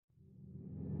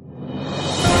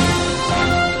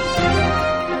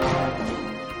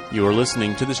You are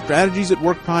listening to the Strategies at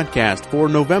Work podcast for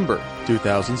November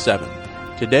 2007.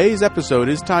 Today's episode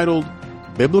is titled,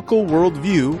 Biblical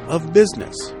Worldview of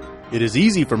Business. It is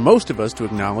easy for most of us to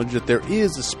acknowledge that there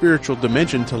is a spiritual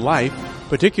dimension to life,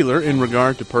 particularly in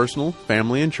regard to personal,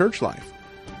 family, and church life.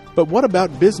 But what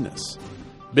about business?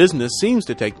 Business seems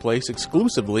to take place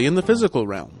exclusively in the physical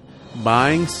realm.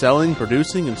 Buying, selling,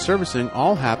 producing, and servicing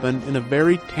all happen in a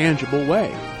very tangible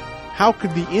way. How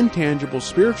could the intangible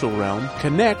spiritual realm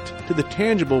connect to the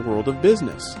tangible world of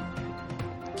business?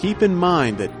 Keep in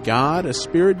mind that God, a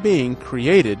spirit being,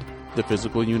 created the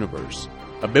physical universe.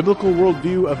 A biblical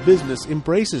worldview of business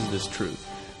embraces this truth.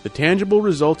 The tangible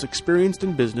results experienced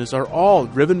in business are all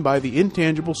driven by the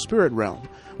intangible spirit realm,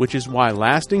 which is why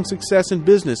lasting success in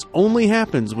business only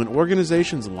happens when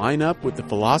organizations line up with the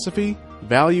philosophy,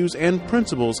 values, and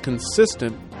principles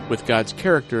consistent with God's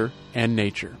character and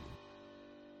nature.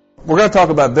 We're going to talk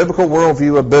about biblical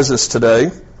worldview of business today.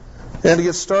 And to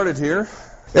get started here,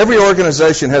 every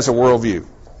organization has a worldview.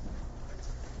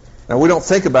 Now, we don't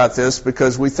think about this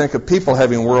because we think of people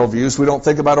having worldviews. We don't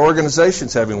think about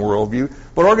organizations having worldview.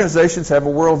 But organizations have a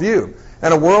worldview.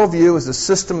 And a worldview is a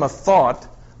system of thought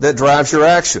that drives your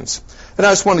actions. And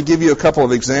I just want to give you a couple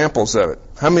of examples of it.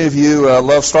 How many of you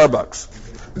love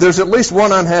Starbucks? There's at least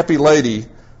one unhappy lady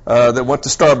that went to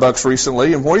Starbucks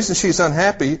recently, and the reason she's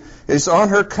unhappy is on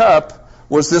her cup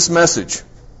was this message.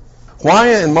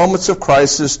 Why in moments of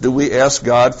crisis do we ask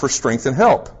God for strength and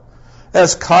help?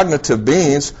 As cognitive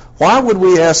beings, why would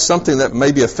we ask something that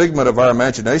may be a figment of our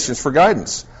imaginations for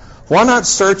guidance? Why not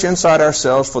search inside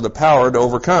ourselves for the power to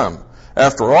overcome?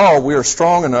 After all, we are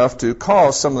strong enough to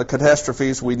cause some of the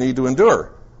catastrophes we need to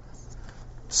endure.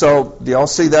 So, do y'all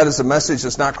see that as a message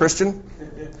that's not Christian?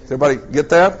 Does everybody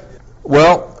get that?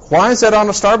 Well, why is that on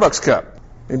a Starbucks cup?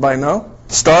 Anybody know?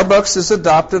 Starbucks has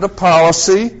adopted a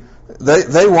policy.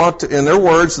 They want to, in their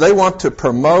words, they want to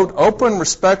promote open,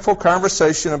 respectful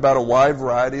conversation about a wide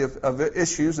variety of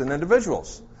issues and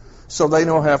individuals. So they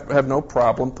don't have no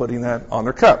problem putting that on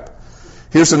their cup.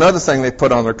 Here's another thing they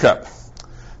put on their cup.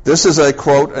 This is a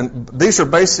quote, and these are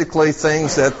basically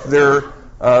things that their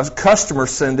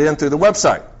customers send in through the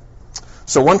website.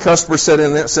 So one customer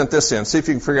sent this in. See if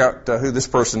you can figure out who this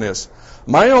person is.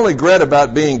 My only regret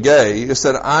about being gay is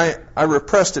that I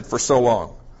repressed it for so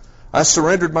long. I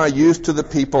surrendered my youth to the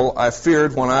people I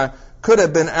feared when I could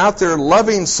have been out there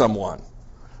loving someone.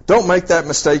 Don't make that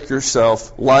mistake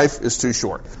yourself. Life is too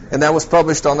short. And that was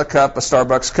published on the cup, a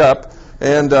Starbucks cup.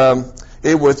 And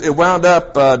it wound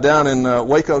up down in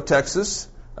Waco, Texas.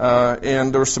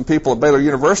 And there were some people at Baylor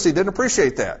University didn't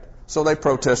appreciate that. So they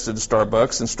protested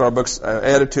Starbucks, and Starbucks'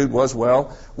 attitude was,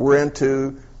 well, we're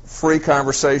into free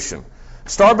conversation.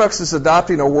 Starbucks is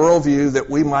adopting a worldview that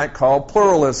we might call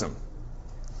pluralism.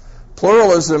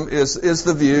 Pluralism is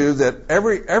the view that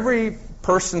every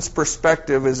person's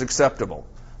perspective is acceptable.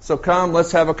 So come,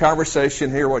 let's have a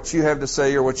conversation, hear what you have to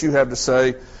say or what you have to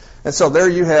say. And so there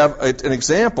you have an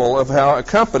example of how a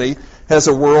company has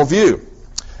a worldview.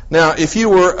 Now, if you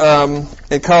were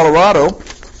in Colorado,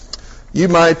 you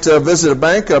might visit a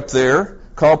bank up there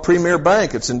called Premier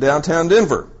Bank. It's in downtown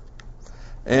Denver.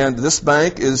 And this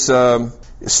bank is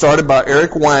started by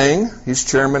Eric Wang. He's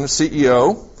chairman and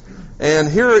CEO. And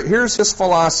here's his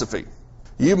philosophy.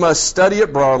 You must study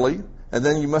it broadly, and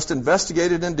then you must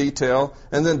investigate it in detail,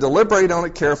 and then deliberate on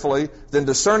it carefully, then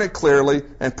discern it clearly,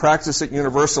 and practice it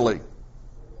universally.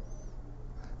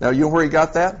 Now, you know where he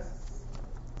got that?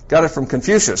 Got it from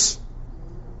Confucius.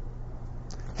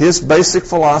 His basic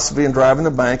philosophy in driving the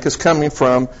bank is coming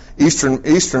from Eastern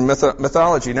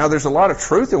mythology. Now, there's a lot of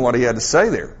truth in what he had to say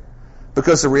there,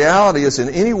 because the reality is in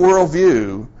any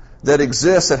worldview that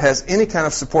exists that has any kind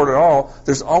of support at all,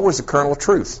 there's always a kernel of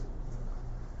truth,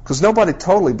 because nobody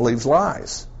totally believes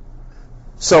lies.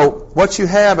 So what you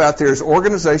have out there is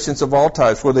organizations of all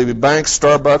types, whether they be banks,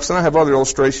 Starbucks, and I have other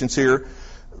illustrations here,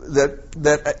 that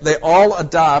they all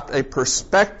adopt a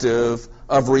perspective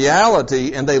of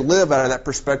reality, and they live out of that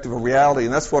perspective of reality,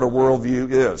 and that's what a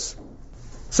worldview is.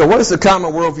 So what is the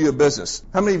common worldview of business?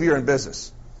 How many of you are in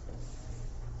business?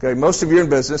 Okay, most of you are in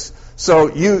business.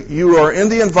 So you are in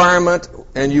the environment,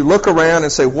 and you look around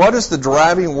and say, what is the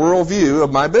driving worldview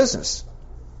of my business?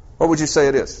 What would you say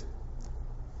it is?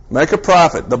 Make a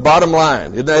profit, the bottom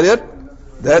line. Isn't that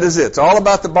it? That is it. It's all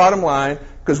about the bottom line,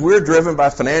 because we're driven by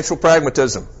financial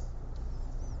pragmatism.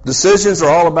 Decisions are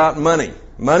all about money.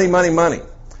 Money, money, money.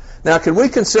 Now, can we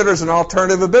consider as an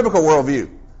alternative a biblical worldview?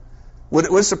 Would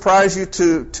it surprise you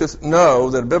to know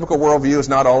that a biblical worldview is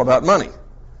not all about money?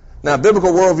 Now, a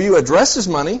biblical worldview addresses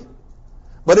money,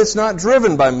 but it's not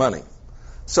driven by money.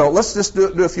 So let's just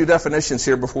do a few definitions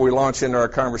here before we launch into our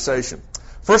conversation.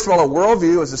 First of all, a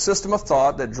worldview is a system of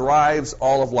thought that drives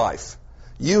all of life.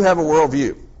 You have a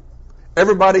worldview.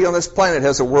 Everybody on this planet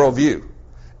has a worldview.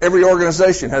 Every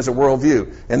organization has a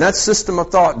worldview. And that system of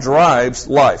thought drives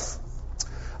life.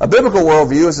 A biblical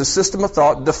worldview is a system of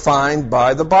thought defined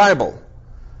by the Bible,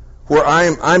 where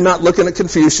I'm not looking at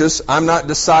Confucius. I'm not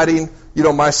deciding,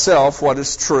 myself what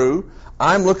is true.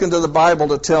 I'm looking to the Bible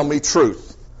to tell me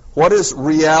truth. What is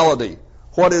reality?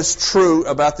 What is true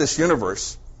about this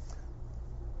universe?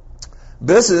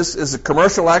 Business is a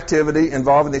commercial activity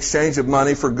involving the exchange of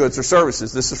money for goods or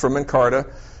services. This is from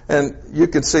Encarta. And you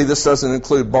can see this doesn't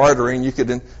include bartering.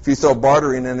 If you throw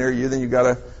bartering in there, then you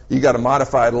got to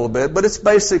modify it a little bit. But it's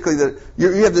basically that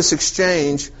you have this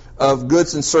exchange of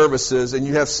goods and services, and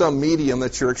you have some medium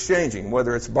that you're exchanging,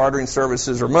 whether it's bartering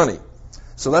services or money.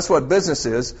 So that's what business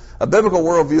is. A biblical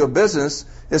worldview of business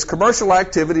is commercial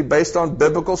activity based on a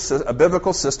biblical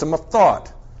system of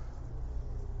thought.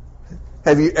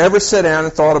 Have you ever sat down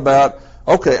and thought about,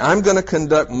 okay, I'm going to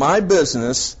conduct my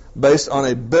business based on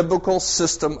a biblical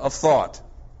system of thought?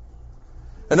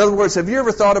 In other words, have you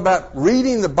ever thought about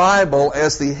reading the Bible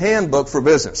as the handbook for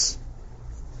business?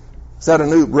 Is that a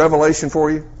new revelation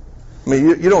for you? I mean,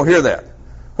 you don't hear that.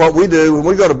 What we do when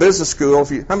we go to business school,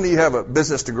 how many of you have a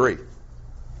business degree?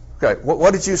 Okay,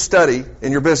 what did you study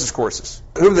in your business courses?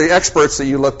 Who are the experts that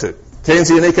you look to?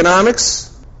 Keynesian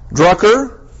economics,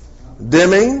 Drucker,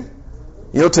 Deming.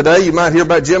 Today you might hear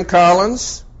about Jim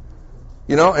Collins,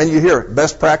 and you hear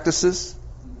best practices,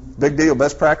 big deal,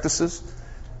 best practices.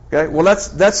 Okay, well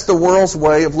that's the world's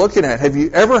way of looking at it. Have you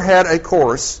ever had a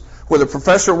course where the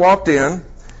professor walked in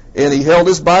and he held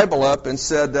his Bible up and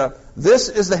said, this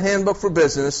is the handbook for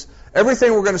business.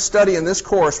 Everything we're going to study in this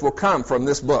course will come from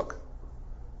this book.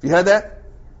 Have you had that?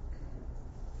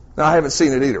 No, I haven't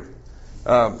seen it either.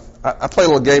 I play a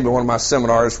little game in one of my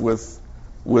seminars with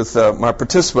my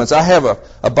participants. I have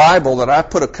a Bible that I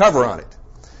put a cover on it.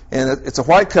 And it's a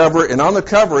white cover, and on the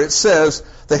cover it says,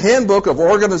 The Handbook of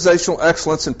Organizational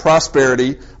Excellence and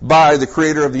Prosperity by the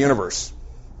Creator of the Universe.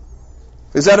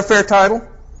 Is that a fair title?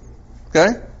 Okay?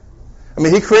 I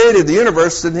mean, He created the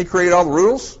universe, didn't He create all the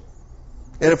rules?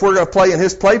 And if we're going to play in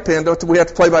His playpen, don't we have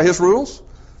to play by His rules?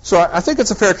 So I think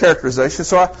it's a fair characterization.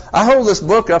 So I hold this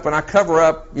book up and I cover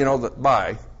up, the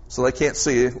by, so they can't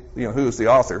see, who's the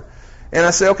author. And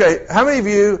I say, okay, how many of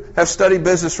you have studied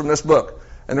business from this book?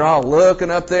 And they're all looking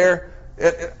up there.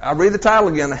 I read the title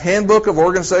again, The Handbook of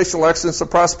Organizational Excellence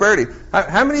and Prosperity.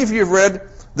 How many of you have read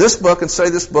this book and say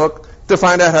this book to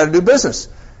find out how to do business?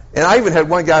 And I even had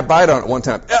one guy bite on it one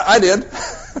time. Yeah, I did.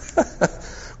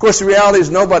 Of course, the reality is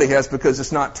nobody has, because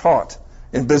it's not taught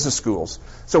in business schools.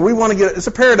 So we want to get it. It's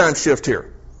a paradigm shift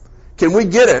here. Can we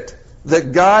get it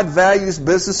that God values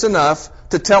business enough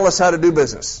to tell us how to do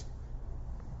business?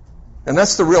 And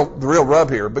that's the real rub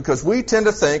here, because we tend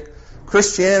to think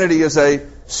Christianity is a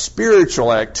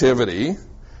spiritual activity.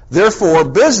 Therefore,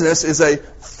 business is a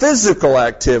physical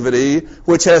activity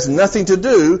which has nothing to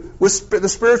do with the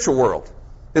spiritual world.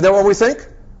 Is that what we think?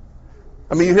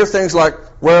 I mean, you hear things like,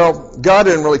 well, God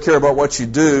didn't really care about what you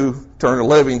do to earn a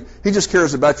living. He just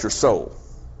cares about your soul.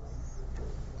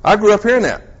 I grew up hearing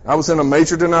that. I was in a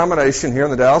major denomination here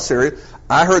in the Dallas area.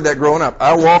 I heard that growing up.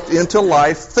 I walked into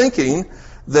life thinking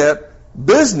that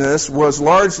business was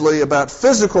largely about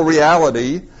physical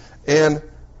reality and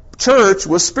church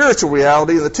was spiritual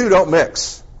reality, and the two don't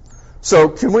mix. So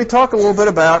can we talk a little bit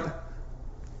about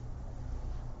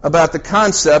the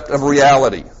concept of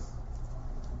reality?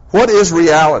 What is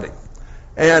reality?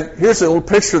 And here's a little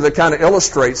picture that kind of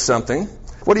illustrates something.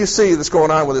 What do you see that's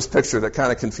going on with this picture that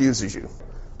kind of confuses you?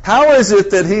 How is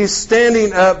it that he's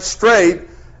standing up straight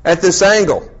at this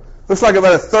angle? Looks like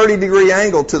about a 30-degree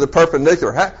angle to the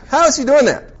perpendicular. How is he doing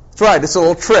that? That's right, it's a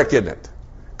little trick, isn't it?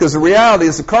 Because the reality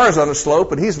is the car's on a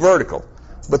slope and he's vertical.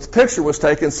 But the picture was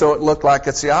taken so it looked like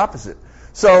it's the opposite.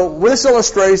 So this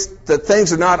illustrates that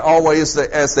things are not always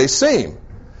as they seem.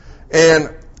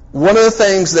 And one of the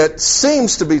things that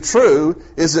seems to be true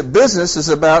is that business is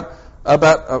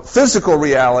about physical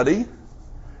reality.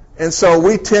 And so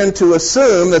we tend to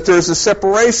assume that there's a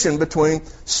separation between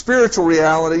spiritual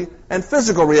reality and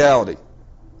physical reality.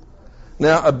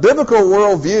 Now, a biblical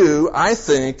worldview, I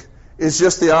think, is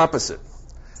just the opposite.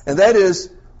 And that is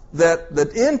that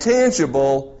the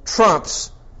intangible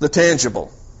trumps the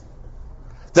tangible.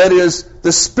 That is,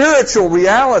 the spiritual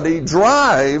reality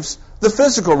drives the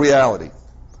physical reality.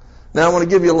 Now, I want to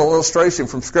give you a little illustration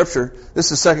from Scripture.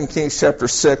 This is 2 Kings chapter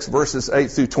 6, verses 8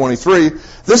 through 23.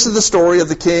 This is the story of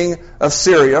the king of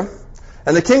Syria.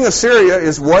 And the king of Syria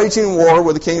is waging war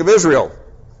with the king of Israel.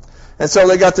 And so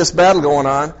they got this battle going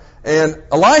on. And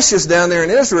Elisha's down there in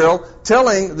Israel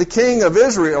telling the king of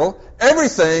Israel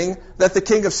everything that the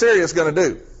king of Syria is going to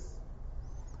do.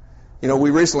 You know, we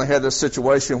recently had this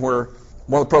situation where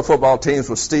one of the pro football teams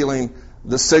was stealing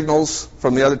the signals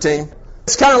from the other team.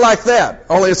 It's kind of like that,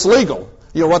 only it's legal.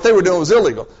 You know, what they were doing was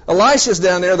illegal. Elisha's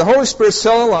down there. The Holy Spirit's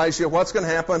telling Elisha what's going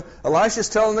to happen. Elisha's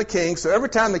telling the king. So every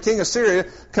time the king of Syria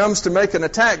comes to make an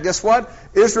attack, guess what?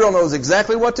 Israel knows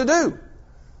exactly what to do.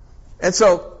 And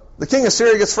so the king of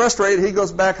Syria gets frustrated. He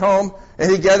goes back home, and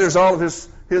he gathers all of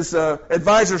his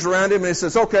advisors around him, and he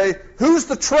says, okay, who's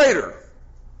the traitor?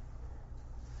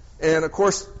 And, of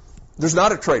course, there's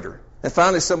not a traitor. And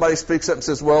finally somebody speaks up and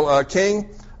says, well, king,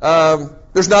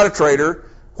 there's not a traitor.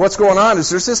 What's going on is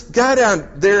there's this guy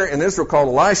down there in Israel called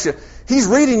Elisha. He's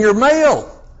reading your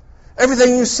mail.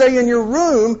 Everything you say in your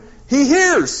room, he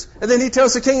hears. And then he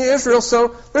tells the king of Israel,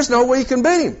 so there's no way you can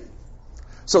beat him.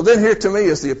 So then here to me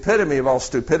is the epitome of all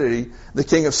stupidity. The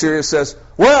king of Syria says,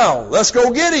 well, let's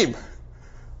go get him.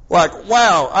 Like,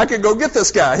 wow, I could go get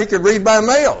this guy. He could read by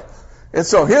mail. And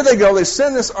so here they go. They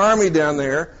send this army down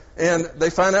there, and they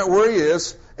find out where he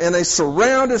is, and they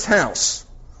surround his house.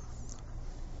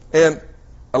 And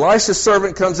Elisha's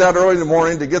servant comes out early in the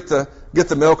morning to get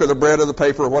the milk or the bread or the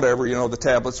paper or whatever, you know, the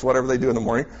tablets, whatever they do in the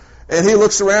morning. And he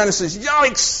looks around and says,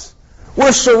 yikes,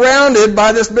 we're surrounded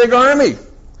by this big army.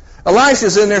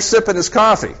 Elisha's in there sipping his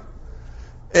coffee.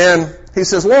 And he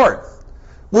says, Lord,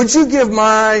 would you give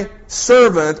my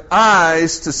servant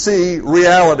eyes to see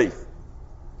reality?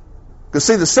 Because,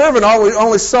 see, the servant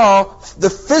only saw the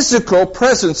physical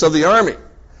presence of the army.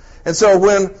 And so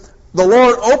when the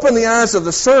Lord opened the eyes of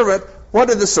the servant, what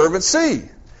did the servant see?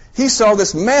 He saw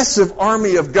this massive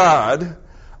army of God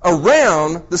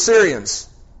around the Syrians.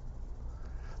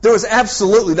 There was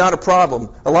absolutely not a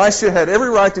problem. Elisha had every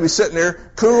right to be sitting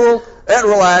there, cool and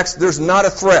relaxed. There's not a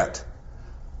threat.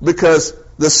 Because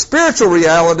the spiritual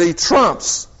reality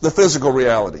trumps the physical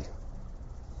reality.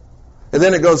 And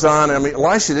then it goes on. I mean,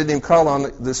 Elisha didn't even call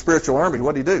on the spiritual army.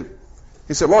 What did he do?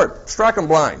 He said, Lord, strike them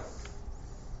blind.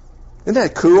 Isn't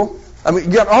that cool? I mean,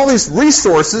 you got all these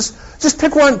resources. Just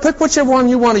pick whichever one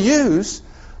you want to use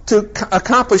to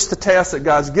accomplish the task that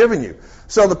God's given you.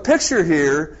 So the picture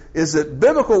here is that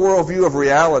biblical worldview of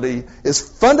reality is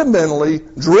fundamentally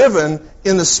driven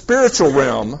in the spiritual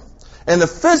realm, and the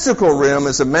physical realm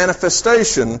is a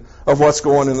manifestation of what's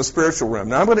going on in the spiritual realm.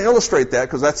 Now, I'm going to illustrate that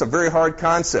because that's a very hard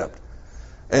concept.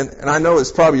 And I know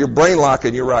it's probably your brain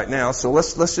locking you right now, so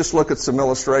let's just look at some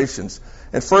illustrations.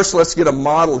 And first, let's get a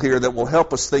model here that will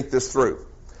help us think this through.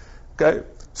 Okay?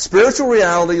 Spiritual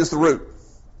reality is the root.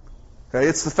 Okay?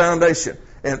 It's the foundation.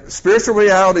 And spiritual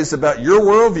reality is about your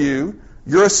worldview,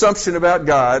 your assumption about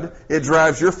God. It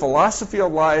drives your philosophy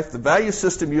of life, the value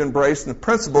system you embrace, and the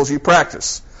principles you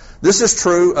practice. This is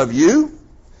true of you.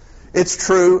 It's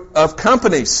true of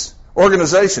companies,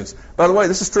 organizations. By the way,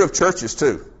 this is true of churches,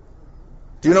 too.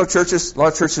 Do you know churches? A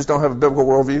lot of churches don't have a biblical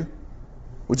worldview.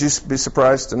 Would you be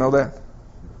surprised to know that?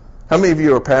 How many of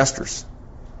you are pastors?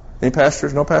 Any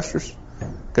pastors? No pastors?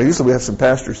 Okay, usually we have some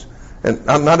pastors. And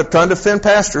I'm not trying to offend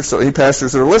pastors, so any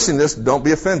pastors that are listening to this, don't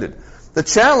be offended. The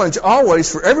challenge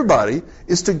always for everybody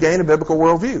is to gain a biblical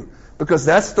worldview, because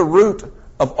that's the root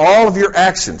of all of your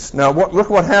actions. Now,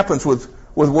 look what happens with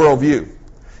worldview.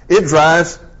 It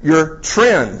drives your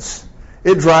trends.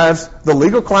 It drives the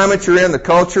legal climate you're in, the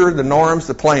culture, the norms,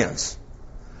 the plans.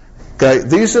 Okay,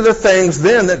 these are the things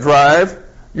then that drive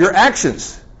your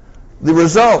actions, the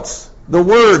results, the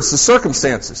words, the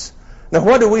circumstances. Now,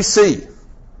 what do we see?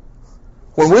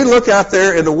 When we look out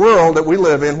there in the world that we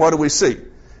live in, what do we see?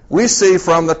 We see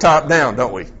from the top down,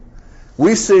 don't we?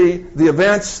 We see the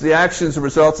events, the actions, the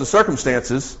results, the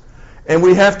circumstances, and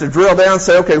we have to drill down and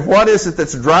say, okay, what is it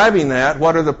that's driving that?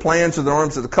 What are the plans or the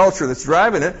norms of the culture that's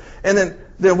driving it? And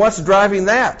then what's driving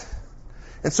that?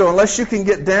 And so unless you can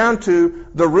get down to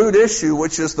the root issue,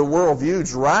 which is the worldview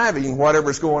driving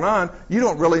whatever's going on, you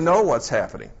don't really know what's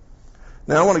happening.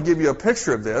 Now, I want to give you a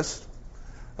picture of this.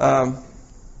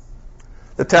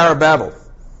 The Tower of Babel.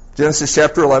 Genesis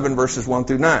chapter 11, verses 1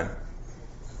 through 9.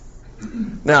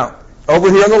 Now,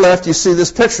 over here on the left, you see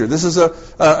this picture. This is an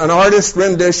artist's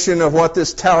rendition of what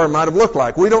this tower might have looked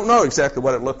like. We don't know exactly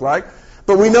what it looked like,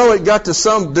 but we know it got to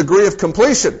some degree of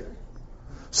completion.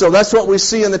 So that's what we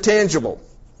see in the tangible.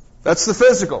 That's the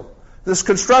physical. This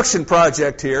construction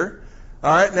project here.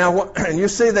 All right, now, and you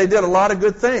see they did a lot of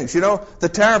good things. You know, the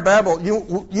Tower of Babel,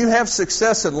 you have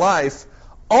success in life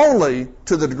only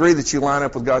to the degree that you line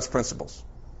up with God's principles.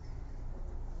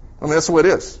 I mean, that's the way it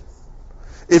is.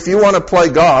 If you want to play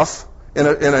golf in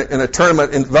a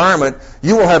tournament environment,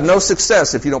 you will have no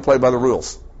success if you don't play by the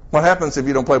rules. What happens if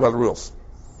you don't play by the rules?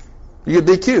 You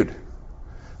get DQ'd.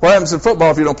 What happens in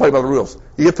football if you don't play by the rules?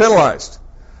 You get penalized.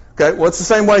 Okay, well, it's the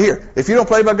same way here. If you don't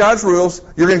play by God's rules,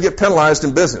 you're going to get penalized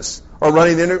in business or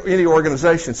running any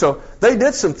organization. So they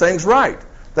did some things right.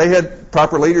 They had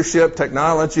proper leadership,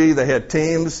 technology, they had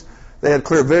teams, they had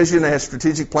clear vision, they had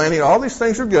strategic planning. All these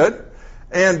things are good.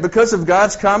 And because of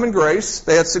God's common grace,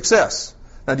 they had success.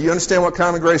 Now, do you understand what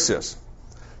common grace is?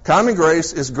 Common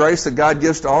grace is grace that God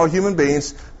gives to all human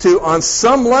beings to, on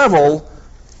some level,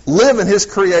 live in His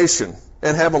creation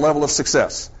and have a level of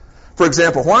success. For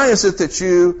example, why is it that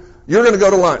you're going to go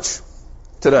to lunch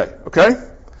today, okay?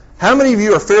 How many of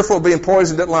you are fearful of being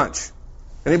poisoned at lunch?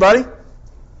 Anybody?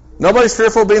 Nobody's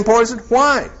fearful of being poisoned?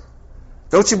 Why?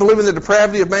 Don't you believe in the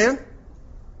depravity of man?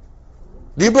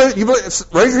 Do you believe,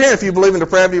 raise your hand if you believe in the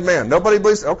depravity of man. Nobody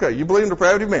believes? Okay, you believe in the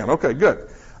depravity of man. Okay, good.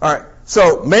 All right,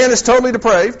 so man is totally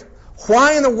depraved.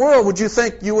 Why in the world would you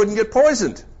think you wouldn't get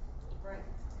poisoned?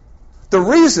 The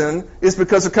reason is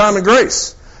because of common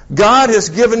grace. God has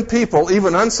given people,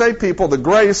 even unsaved people, the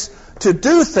grace to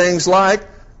do things like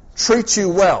treat you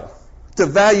well, to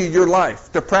value your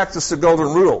life, to practice the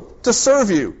golden rule, to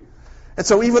serve you. And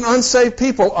so even unsaved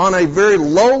people on a very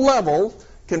low level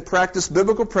can practice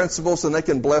biblical principles and they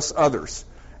can bless others.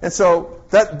 And so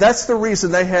that's the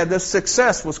reason they had this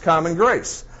success, was common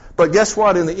grace. But guess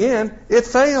what? In the end, it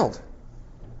failed.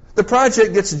 The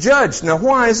project gets judged. Now,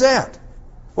 why is that?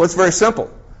 Well, it's very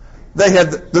simple. They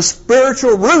had the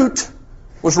spiritual root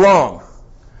was wrong.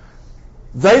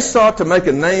 They sought to make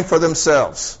a name for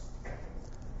themselves.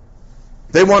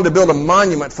 They wanted to build a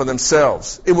monument for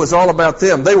themselves. It was all about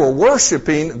them. They were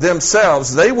worshiping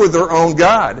themselves. They were their own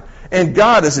God. And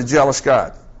God is a jealous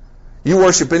God. You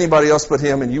worship anybody else but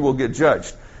Him and you will get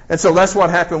judged. And so that's what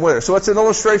happened with it. So it's an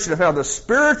illustration of how the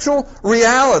spiritual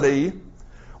reality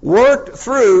worked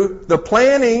through the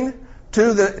planning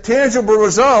to the tangible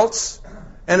results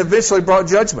and eventually brought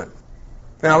judgment.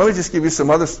 Now, let me just give you some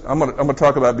others. I'm going to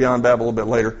talk about Beyond Babel a little bit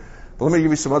later. But let me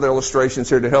give you some other illustrations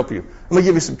here to help you. Let me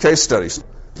give you some case studies.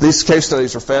 These case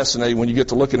studies are fascinating when you get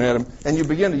to looking at them, and you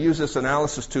begin to use this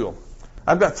analysis tool.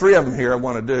 I've got 3 of them here I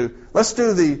want to do. Let's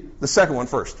do the second one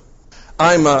first.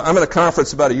 I'm at a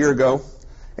conference about a year ago,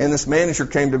 and this manager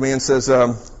came to me and says,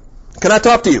 can I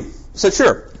talk to you? I said,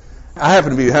 sure. I happen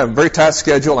to be having a very tight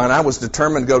schedule, and I was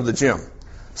determined to go to the gym.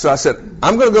 So I said,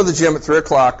 I'm going to go to the gym at 3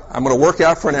 o'clock. I'm going to work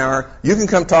out for an hour. You can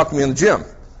come talk to me in the gym.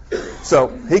 So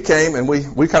he came, and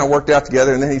we kind of worked out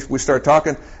together, and then we started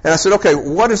talking. And I said, okay,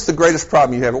 what is the greatest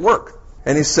problem you have at work?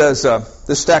 And he says,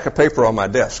 this stack of paper on my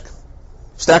desk.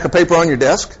 Stack of paper on your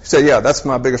desk? He said, yeah, that's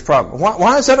my biggest problem.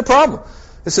 Why is that a problem?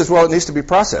 He says, well, it needs to be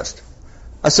processed.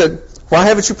 I said, why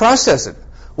haven't you processed it?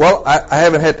 Well, I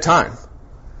haven't had time.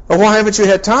 Well, why haven't you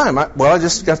had time? I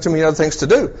just got too many other things to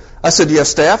do. I said, do you have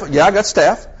staff? Yeah, I got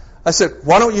staff. I said,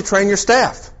 why don't you train your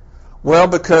staff? Well,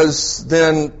 because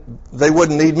then they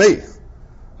wouldn't need me.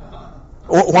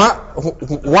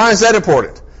 Why is that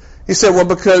important? He said, well,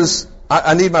 because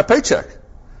I need my paycheck.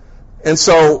 And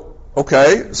so,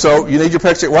 okay, so you need your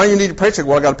paycheck. Why do you need your paycheck?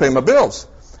 Well, I got to pay my bills.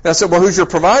 And I said, well, who's your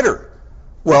provider?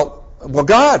 Well,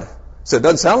 God. I said, it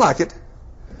doesn't sound like it.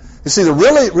 You see, the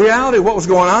reality of what was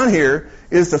going on here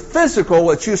is the physical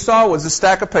that you saw was a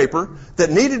stack of paper that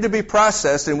needed to be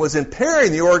processed and was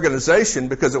impairing the organization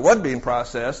because it wasn't being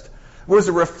processed, was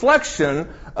a reflection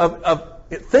of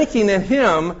thinking in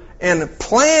him and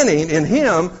planning in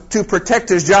him to protect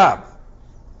his job.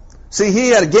 See, he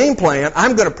had a game plan.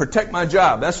 I'm going to protect my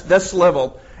job. That's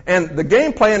level. And the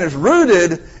game plan is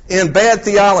rooted in bad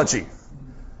theology.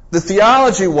 The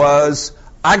theology was,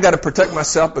 I got to protect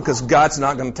myself because God's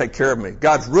not going to take care of me.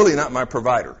 God's really not my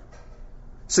provider.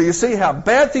 So you see how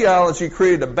bad theology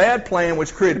created a bad plan,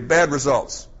 which created bad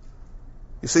results.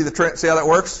 You see the trend? See how that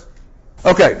works?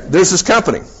 Okay, there's this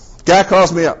company. Guy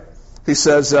calls me up. He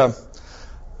says,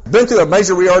 been through a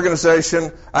major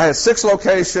reorganization. I had 6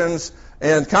 locations,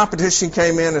 and competition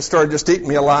came in and started just eating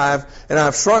me alive. And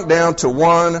I've shrunk down to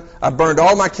 1. I've burned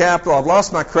all my capital. I've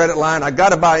lost my credit line. I got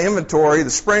to buy inventory. The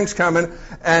spring's coming,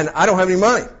 and I don't have any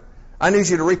money. I need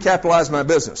you to recapitalize my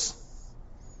business.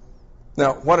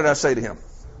 Now, what did I say to him?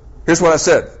 Here's what I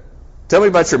said. Tell me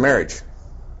about your marriage.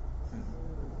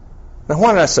 Now,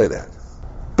 why did I say that?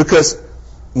 Because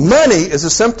money is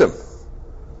a symptom.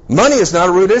 Money is not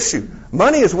a root issue.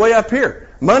 Money is way up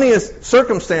here. Money is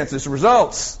circumstances,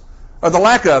 results, or the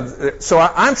lack of. So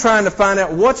I'm trying to find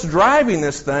out what's driving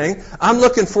this thing. I'm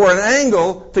looking for an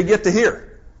angle to get to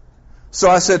here. So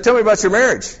I said, tell me about your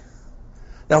marriage.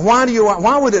 Now,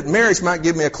 why would it marriage might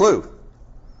give me a clue?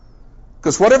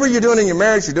 Because whatever you're doing in your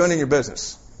marriage, you're doing in your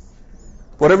business.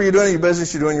 Whatever you're doing in your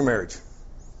business, you're doing in your marriage.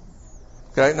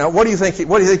 Okay. Now, what do you think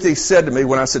he said to me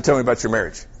when I said, "Tell me about your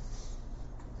marriage"?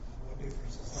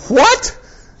 What?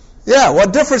 Yeah,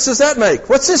 what difference does that make?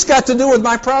 What's this got to do with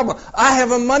my problem? I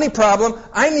have a money problem.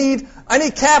 I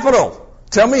need capital.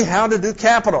 Tell me how to do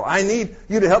capital. I need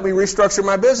you to help me restructure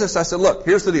my business. I said, look,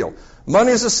 here's the deal.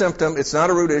 Money is a symptom. It's not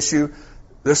a root issue.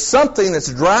 There's something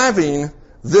that's driving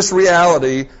this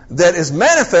reality that is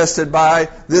manifested by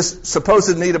this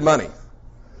supposed need of money.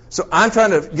 So I'm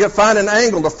trying to find an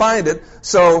angle to find it.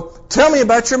 So tell me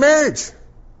about your marriage.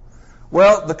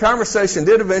 Well, the conversation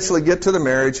did eventually get to the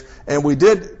marriage, and we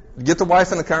did get the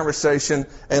wife in the conversation,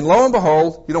 and lo and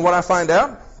behold, you know what I find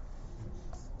out?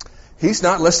 He's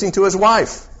not listening to his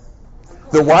wife.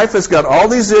 The wife has got all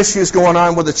these issues going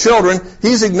on with the children.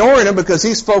 He's ignoring them because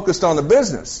he's focused on the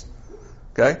business.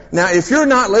 Okay? Now, if you're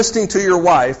not listening to your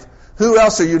wife, who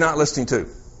else are you not listening to?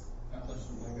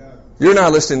 You're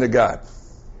not listening to God.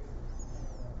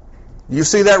 You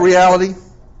see that reality?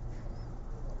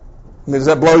 I mean, does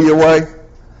that blow you away?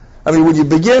 I mean, when you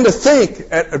begin to think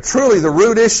at truly the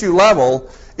root issue level,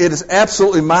 it is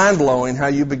absolutely mind-blowing how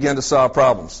you begin to solve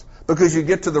problems because you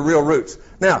get to the real roots.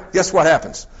 Now, guess what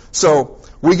happens? So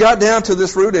we got down to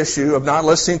this root issue of not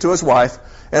listening to his wife,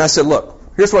 and I said, look,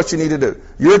 here's what you need to do.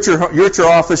 You're at your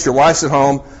office, your wife's at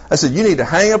home. I said, you need to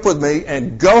hang up with me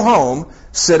and go home,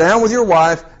 sit down with your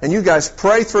wife, and you guys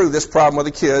pray through this problem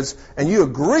with the kids, and you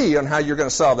agree on how you're going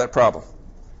to solve that problem.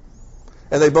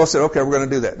 And they both said, okay, we're going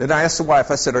to do that. Then I asked the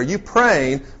wife, I said, are you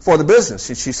praying for the business?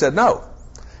 And she said, no.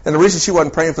 And the reason she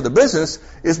wasn't praying for the business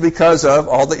is because of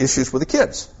all the issues with the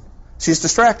kids. She's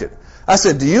distracted. I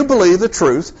said, do you believe the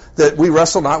truth that we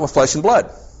wrestle not with flesh and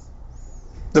blood,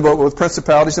 but with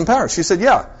principalities and powers? She said,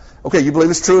 yeah. Okay, you believe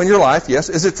it's true in your life? Yes.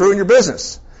 Is it true in your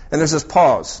business? And there's this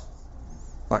pause.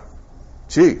 Like,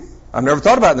 gee, I've never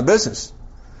thought about it in the business.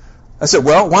 I said,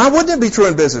 well, why wouldn't it be true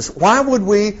in business? Why would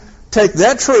we take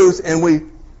that truth and we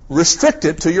restrict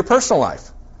it to your personal life?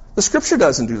 The Scripture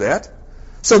doesn't do that.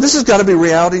 So this has got to be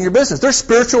reality in your business. There's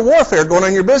spiritual warfare going on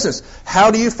in your business.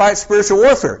 How do you fight spiritual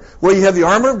warfare? Well, you have the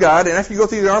armor of God, and after you go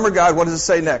through the armor of God, what does it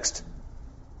say next?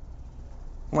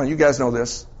 Come on, you guys know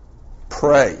this.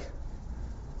 Pray.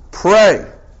 Pray.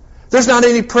 There's not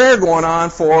any prayer going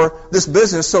on for this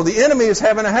business, so the enemy is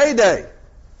having a heyday.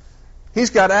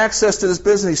 He's got access to this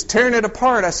business. He's tearing it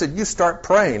apart. I said, you start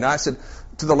praying. I said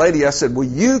to the lady, I said, will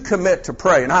you commit to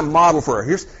pray? And I modeled for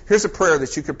her. Here's a prayer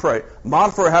that you could pray.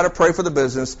 Model for her how to pray for the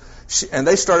business. And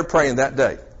they started praying that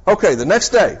day. Okay, the next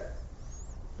day,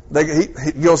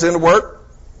 he goes into work,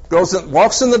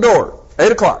 walks in the door,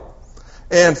 8 o'clock.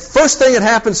 And first thing that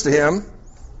happens to him,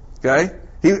 okay,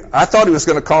 I thought he was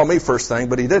going to call me first thing,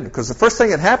 but he didn't. Because the first thing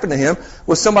that happened to him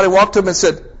was somebody walked to him and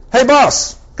said, hey,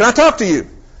 boss, can I talk to you?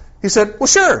 He said, well,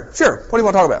 sure. What do you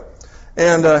want to talk about?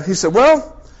 And he said,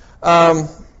 well,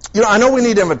 I know we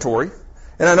need inventory,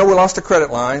 and I know we lost a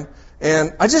credit line,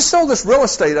 and I just sold this real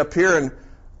estate up here, and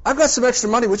I've got some extra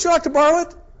money. Would you like to borrow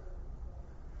it?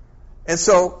 And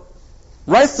so,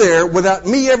 right there, without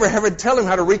me ever having to tell him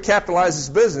how to recapitalize his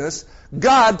business,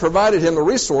 God provided him the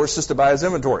resources to buy his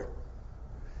inventory.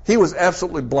 He was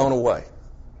absolutely blown away.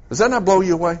 Does that not blow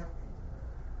you away?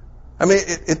 I mean,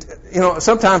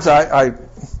 sometimes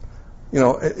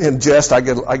in jest, I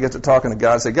get to talking to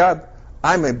God and say, God,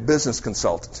 I'm a business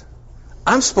consultant.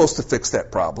 I'm supposed to fix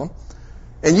that problem.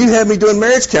 And you have me doing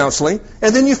marriage counseling,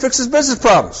 and then you fix his business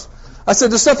problems. I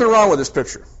said, there's something wrong with this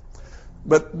picture.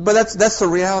 But that's the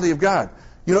reality of God.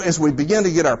 As we begin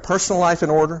to get our personal life in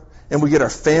order, and we get our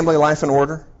family life in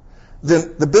order,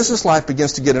 then the business life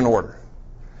begins to get in order.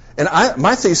 And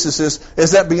my thesis is,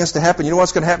 as that begins to happen, you know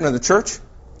what's going to happen in the church?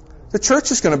 The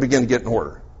church is going to begin to get in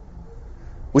order.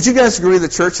 Would you guys agree the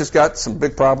church has got some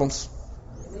big problems?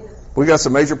 We got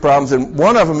some major problems, and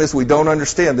one of them is we don't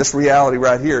understand this reality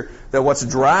right here, that what's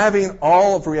driving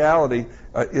all of reality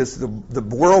is the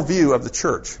worldview of the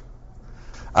church.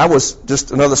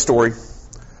 Just another story.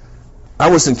 I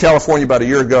was in California about a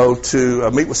year ago to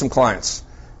meet with some clients,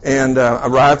 and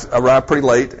arrived pretty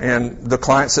late, and the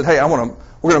client said, hey,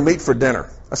 we're going to meet for dinner.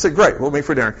 I said, great, we'll meet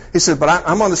for dinner. He said, but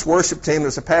I'm on this worship team,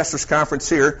 there's a pastor's conference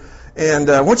here, and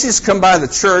why don't you just come by the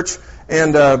church,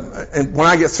 and when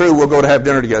I get through, we'll go to have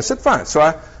dinner together. I said, fine. So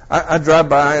I drive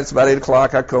by, it's about 8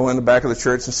 o'clock, I go in the back of the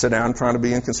church and sit down, trying to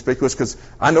be inconspicuous, because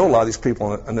I know a lot of these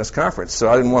people in this conference, so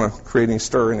I didn't want to create any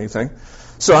stir or anything.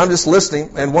 So I'm just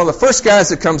listening, and one of the first guys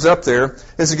that comes up there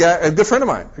is a good friend of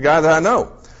mine, a guy that I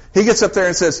know. He gets up there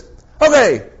and says,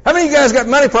 okay, how many of you guys got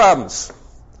money problems?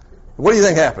 What do you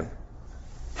think happened?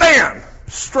 Bam!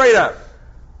 Straight up.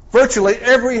 Virtually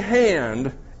every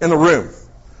hand in the room.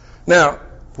 Now,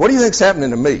 what do you think's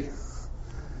happening to me?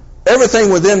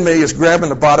 Everything within me is grabbing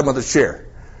the bottom of the chair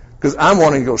because I'm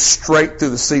wanting to go straight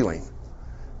through the ceiling.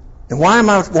 And why am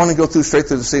I wanting to go straight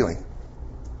through the ceiling?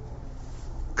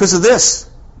 Because of this.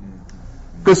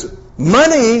 Because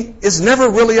money is never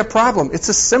really a problem. It's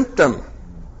a symptom.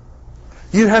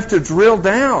 You have to drill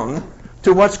down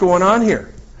to what's going on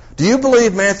here. Do you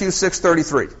believe Matthew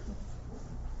 6:33?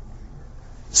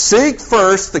 Seek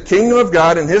first the kingdom of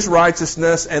God and His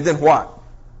righteousness, and then what?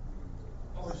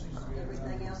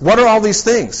 What are all these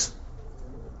things?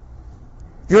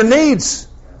 Your needs.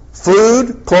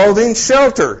 Food, clothing,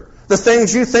 shelter. The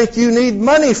things you think you need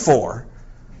money for.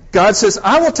 God says,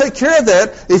 I will take care of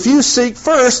that if you seek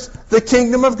first the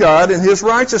kingdom of God and His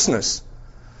righteousness.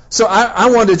 So I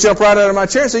wanted to jump right out of my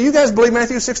chair and say, you guys believe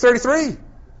Matthew 6:33?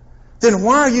 Then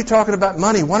why are you talking about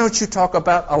money? Why don't you talk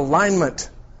about alignment?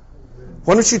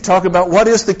 Why don't you talk about what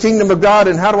is the kingdom of God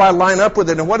and how do I line up with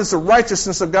it? And what is the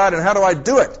righteousness of God and how do I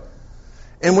do it?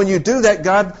 And when you do that,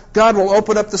 God will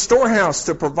open up the storehouse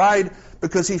to provide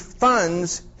because He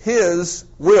funds His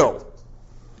will.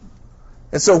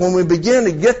 And so when we begin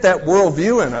to get that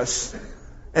worldview in us,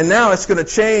 and now it's going to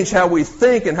change how we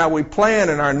think and how we plan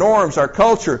and our norms, our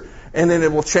culture, and then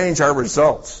it will change our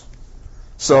results.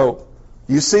 So,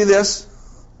 you see this?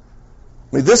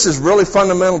 I mean, this is really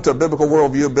fundamental to a biblical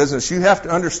worldview of business. You have to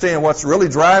understand what's really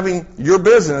driving your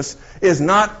business is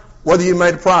not whether you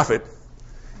made a profit.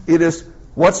 It is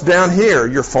what's down here,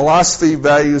 your philosophy,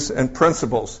 values, and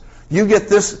principles. You get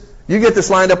this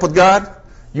lined up with God,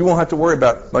 you won't have to worry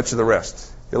about much of the rest.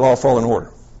 It'll all fall in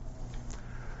order.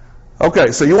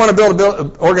 Okay, so you want to build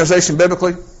an organization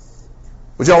biblically?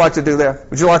 Would y'all like to do that?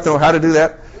 Would you like to know how to do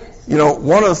that? You know,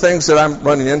 one of the things that I'm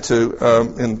running into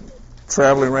in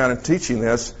traveling around and teaching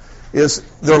this is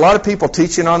there are a lot of people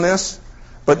teaching on this,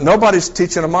 but nobody's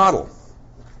teaching a model.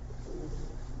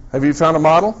 Have you found a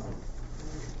model?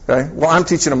 Okay, well, I'm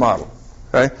teaching a model.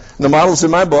 Okay, and the model's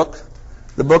in my book.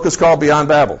 The book is called Beyond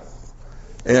Babel,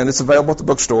 and it's available at the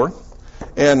bookstore.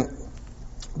 And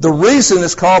the reason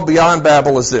it's called Beyond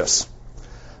Babel is this.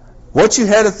 What you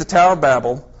had at the Tower of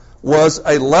Babel was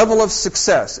a level of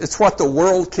success. It's what the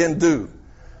world can do.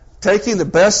 Taking the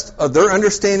best of their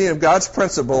understanding of God's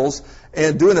principles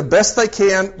and doing the best they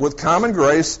can with common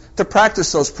grace to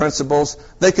practice those principles,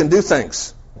 they can do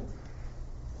things.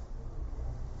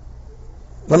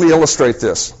 Let me illustrate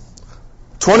this.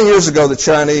 20 years ago, the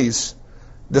Chinese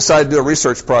decided to do a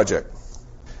research project.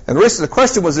 And the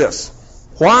question was this.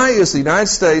 Why is the United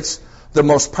States the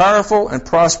most powerful and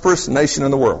prosperous nation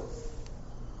in the world?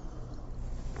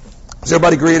 Does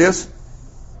everybody agree it is?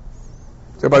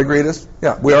 Does everybody agree it is?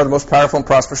 Yeah, we are the most powerful and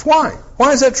prosperous. Why?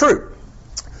 Why is that true?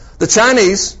 The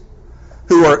Chinese,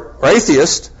 who are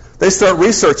atheists, they start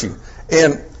researching.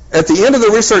 And at the end of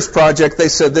the research project, they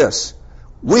said this.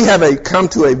 We have come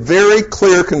to a very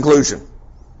clear conclusion.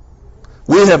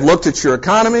 We have looked at your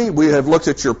economy. We have looked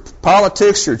at your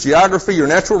politics, your geography, your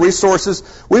natural resources.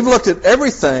 We've looked at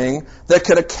everything that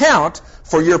could account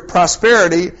for your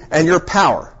prosperity and your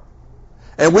power.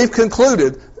 And we've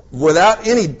concluded, without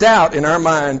any doubt in our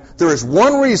mind, there is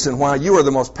one reason why you are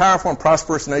the most powerful and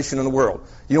prosperous nation in the world.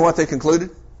 You know what they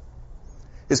concluded?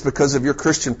 It's because of your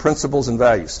Christian principles and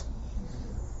values.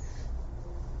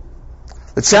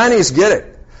 The Chinese get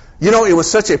it. You know, it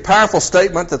was such a powerful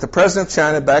statement that the president of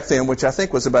China back then, which I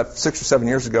think was about 6 or 7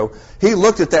 years ago, he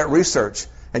looked at that research,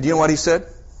 and do you know what he said?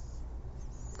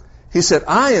 He said,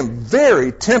 I am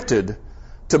very tempted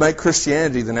to make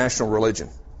Christianity the national religion.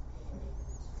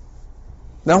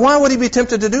 Now, why would he be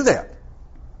tempted to do that?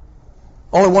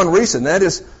 Only one reason. That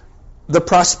is the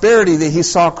prosperity that he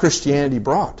saw Christianity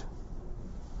brought.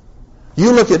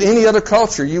 You look at any other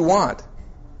culture you want.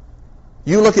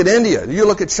 You look at India. You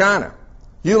look at China.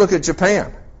 You look at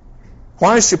Japan.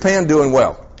 Why is Japan doing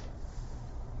well?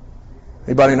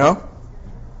 Anybody know?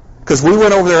 Because we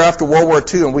went over there after World War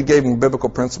II and we gave them biblical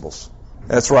principles.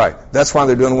 That's right. That's why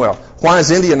they're doing well. Why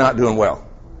is India not doing well?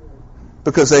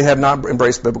 Because they have not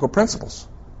embraced biblical principles.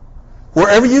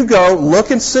 Wherever you go,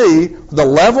 look and see the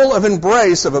level of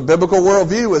embrace of a biblical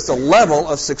worldview is the level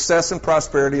of success and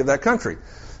prosperity of that country.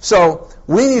 So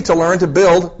we need to learn to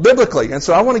build biblically. And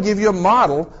so I want to give you a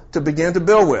model to begin to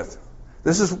build with.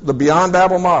 This is the Beyond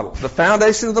Babel model. The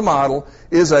foundation of the model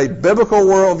is a biblical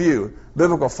worldview,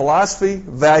 biblical philosophy,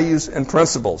 values, and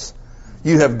principles.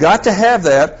 You have got to have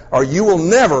that or you will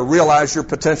never realize your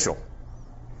potential.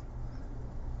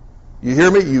 You hear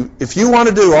me? If you want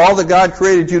to do all that God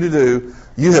created you to do,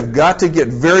 you have got to get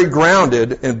very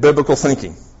grounded in biblical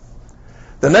thinking.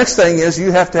 The next thing is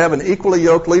you have to have an equally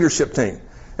yoked leadership team.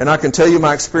 And I can tell you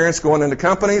my experience going into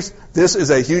companies, this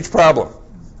is a huge problem.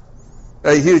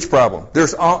 A huge problem.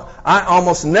 I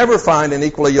almost never find an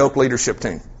equally yoked leadership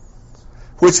team.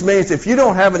 Which means if you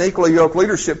don't have an equally yoked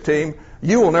leadership team,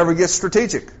 you will never get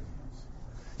strategic.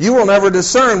 You will never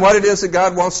discern what it is that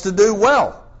God wants to do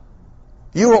well.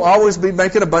 you will always be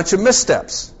making a bunch of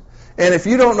missteps. And if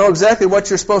you don't know exactly what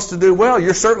you're supposed to do well,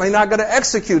 you're certainly not going to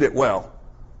execute it well.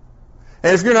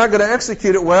 And if you're not going to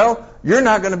execute it well, you're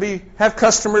not going to have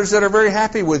customers that are very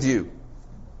happy with you.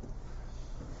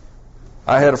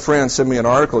 I had a friend send me an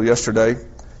article yesterday.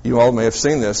 You all may have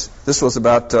seen this. This was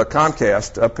about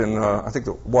Comcast up in, I think,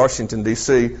 Washington,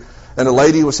 D.C., and a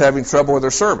lady was having trouble with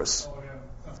her service. Oh,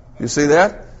 yeah. You see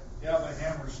that? Yeah, the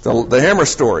hammer story. The hammer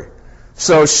story.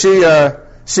 So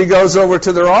she goes over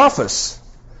to their office.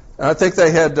 I think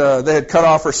they had cut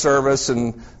off her service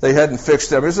and they hadn't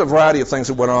fixed it. There's a variety of things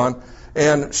that went on.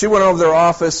 And she went over to their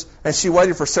office and she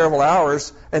waited for several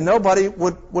hours and nobody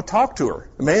would talk to her.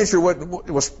 The manager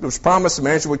was promised the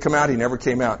manager would come out. He never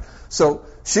came out. So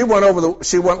she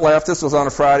went left. This was on a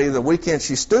Friday. The weekend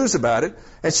she stews about it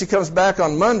and she comes back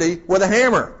on Monday with a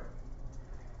hammer.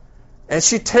 And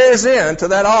she tears into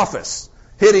that office,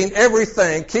 hitting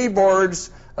everything,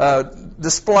 keyboards,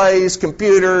 displays,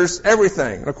 computers,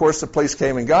 everything. And of course the police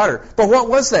came and got her. But what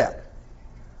was that?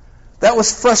 That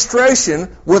was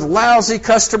frustration with lousy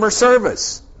customer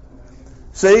service.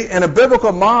 See, in a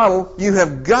biblical model, you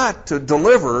have got to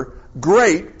deliver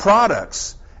great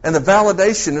products. And the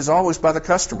validation is always by the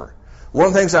customer. One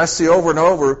of the things I see over and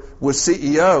over with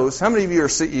CEOs, how many of you are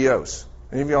CEOs?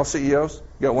 Any of y'all CEOs?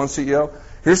 You got one CEO?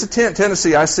 Here's the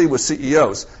tendency I see with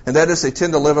CEOs, and that is they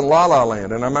tend to live in la-la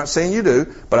land. And I'm not saying you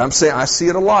do, but I'm saying I see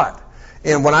it a lot.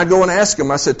 And when I go and ask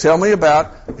them, I said, tell me about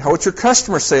what your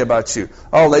customers say about you.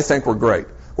 Oh, they think we're great.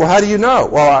 Well, how do you know?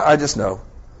 Well, I just know.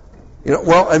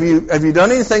 Well, have you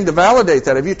done anything to validate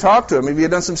that? Have you talked to them? Have you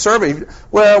done some survey?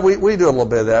 Well, we do a little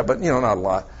bit of that, but not a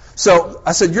lot. So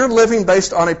I said, you're living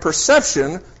based on a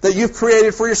perception that you've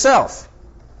created for yourself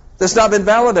that's not been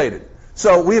validated.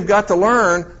 So we've got to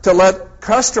learn to let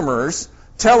customers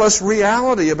tell us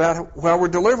reality about how we're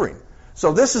delivering.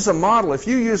 So this is a model. If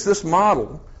you use this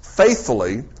model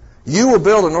faithfully, you will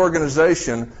build an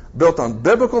organization built on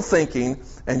biblical thinking,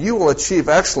 and you will achieve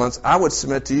excellence, I would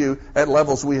submit to you, at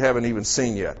levels we haven't even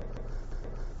seen yet.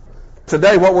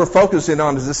 Today, what we're focusing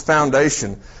on is this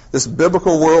foundation, this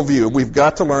biblical worldview. We've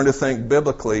got to learn to think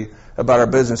biblically about our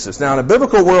businesses. Now, in a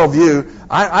biblical worldview,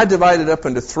 I divide it up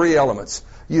into three elements.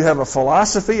 You have a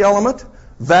philosophy element,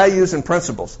 values, and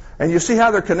principles. And you see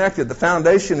how they're connected. The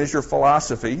foundation is your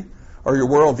philosophy or your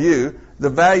worldview. The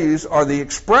values are the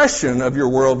expression of your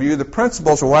worldview. The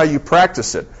principles are why you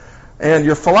practice it. And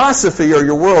your philosophy or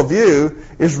your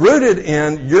worldview is rooted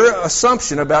in your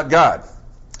assumption about God.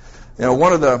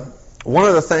 One of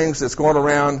the things that's going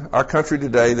around our country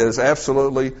today that is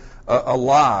absolutely a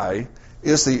lie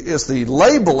is the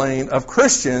labeling of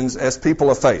Christians as people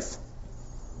of faith.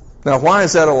 Now, why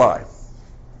is that a lie?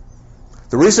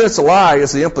 The reason it's a lie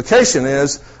is the implication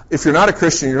is if you're not a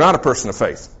Christian, you're not a person of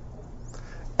faith.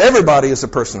 Everybody is a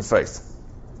person of faith.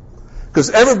 Because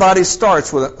everybody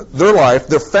starts with their life,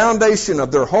 their foundation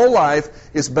of their whole life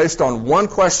is based on one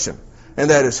question, and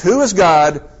that is, who is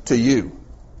God to you?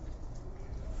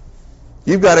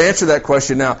 You've got to answer that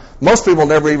question. Now, most people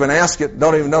never even ask it,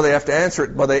 don't even know they have to answer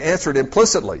it, but they answer it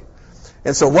implicitly.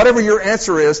 And so whatever your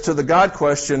answer is to the God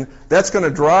question, that's going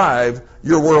to drive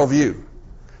your worldview.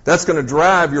 That's going to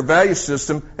drive your value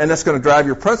system, and that's going to drive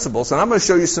your principles. And I'm going to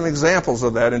show you some examples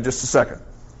of that in just a second.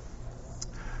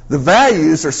 The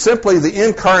values are simply the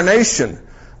incarnation.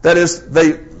 That is,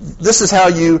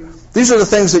 these are the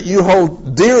things that you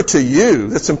hold dear to you,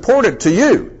 that's important to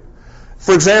you.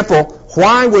 For example,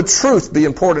 why would truth be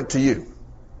important to you?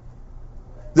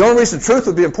 The only reason truth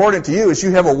would be important to you is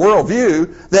you have a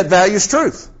worldview that values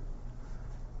truth.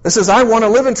 It says, I want to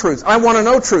live in truth. I want to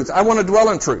know truth. I want to dwell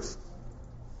in truth.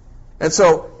 And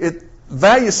so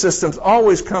value systems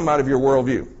always come out of your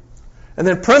worldview. And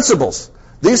then principles.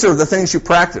 These are the things you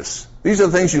practice. These are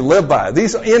the things you live by.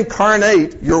 These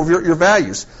incarnate your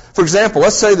values. For example,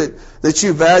 let's say that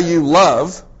you value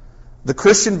love, the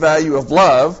Christian value of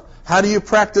love. How do you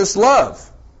practice love?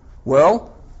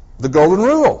 Well, the golden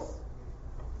rule.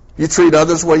 You treat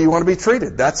others the way you want to be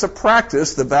treated. That's a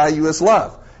practice. The value is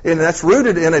love. And that's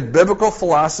rooted in a biblical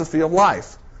philosophy of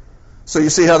life. So you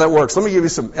see how that works. Let me give you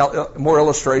some more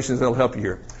illustrations that will help you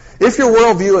here. If your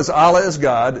worldview is Allah is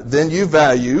God, then you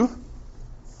value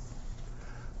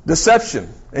deception,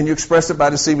 and you express it by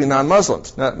deceiving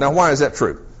non-Muslims. Now, why is that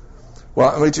true?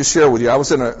 Well, let me just share with you. I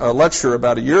was in a lecture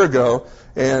about a year ago,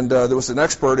 and there was an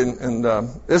expert in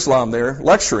Islam there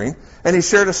lecturing, and he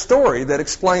shared a story that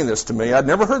explained this to me. I'd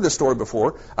never heard this story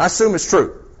before. I assume it's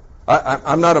true.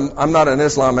 I'm not an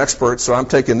Islam expert, so I'm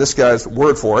taking this guy's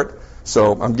word for it.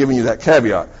 So I'm giving you that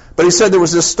caveat. But he said there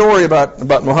was this story about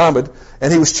Muhammad,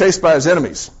 and he was chased by his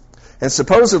enemies. And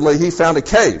supposedly he found a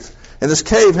cave. and this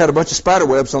cave had a bunch of spider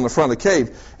webs on the front of the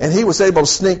cave, and he was able to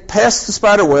sneak past the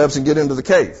spider webs and get into the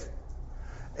cave.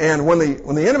 And when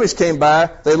the enemies came by,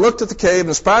 they looked at the cave and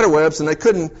the spider webs, and they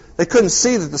couldn't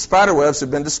see that the spider webs had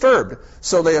been disturbed.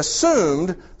 So they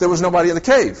assumed there was nobody in the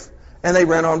cave, and they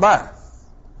ran on by.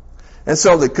 And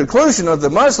so the conclusion of the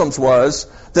Muslims was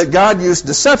that God used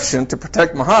deception to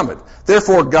protect Muhammad.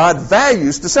 Therefore, God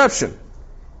values deception,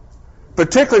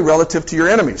 particularly relative to your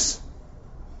enemies.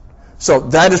 So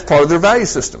that is part of their value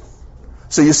system.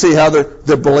 So you see how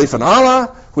their belief in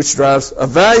Allah, which drives a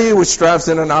value, which drives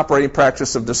in an operating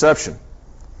practice of deception.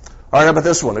 All right, how about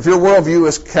this one? If your worldview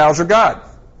is cows are God.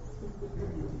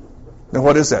 Now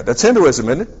what is that? That's Hinduism,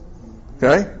 isn't it?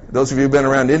 Okay? Those of you who've been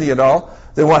around India at all,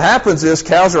 then what happens is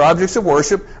cows are objects of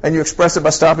worship, and you express it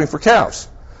by stopping for cows.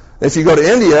 If you go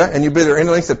to India and you've been there any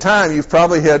length of time, you've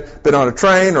probably been on a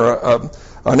train or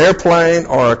an airplane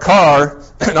or a car,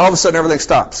 and all of a sudden everything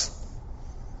stops.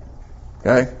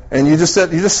 Okay? And you're just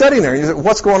sitting there, and you say,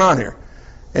 what's going on here?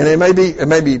 And it may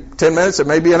be 10 minutes, it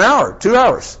may be an hour, 2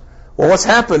 hours. Well, what's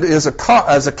happened is a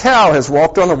cow has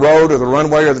walked on the road or the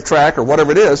runway or the track or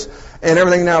whatever it is, and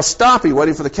everything now is stoppy,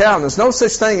 waiting for the cow. And there's no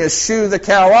such thing as shoo the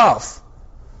cow off,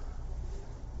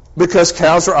 because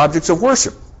cows are objects of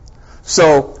worship.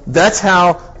 So that's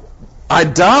how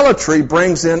idolatry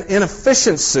brings in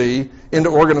inefficiency into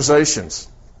organizations.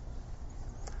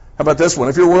 How about this one?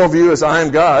 If your worldview is I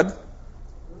am God,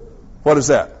 what is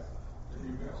that?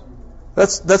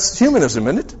 That's humanism,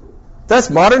 isn't it? That's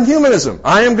modern humanism.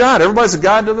 I am God. Everybody's a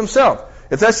God to themselves.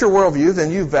 If that's your worldview,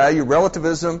 then you value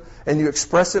relativism and you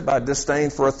express it by disdain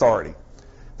for authority.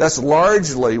 That's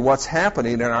largely what's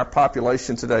happening in our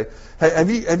population today. Hey,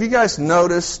 have you guys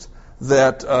noticed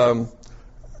that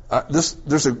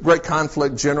there's a great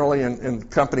conflict generally in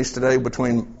companies today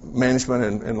between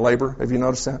management and labor? Have you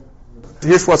noticed that?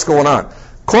 Here's what's going on.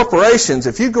 Corporations,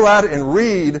 if you go out and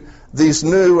read these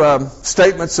new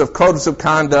statements of codes of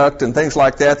conduct and things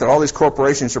like that all these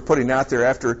corporations are putting out there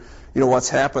after what's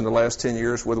happened the last 10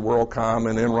 years with WorldCom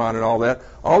and Enron and all that,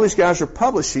 all these guys are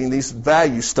publishing these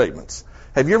value statements.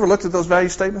 Have you ever looked at those value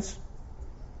statements?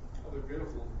 Oh, they're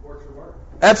beautiful works of art.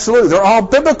 Absolutely. They're all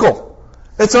biblical.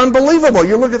 It's unbelievable.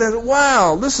 You look at that and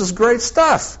wow, this is great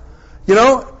stuff. You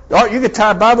could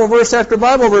tie Bible verse after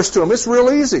Bible verse to them. It's real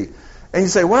easy. And you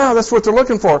say, wow, that's what they're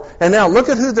looking for. And now look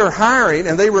at who they're hiring,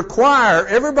 and they require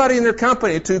everybody in their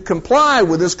company to comply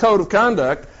with this code of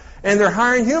conduct, and they're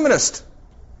hiring humanists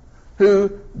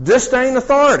who disdain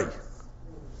authority.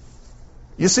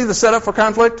 You see the setup for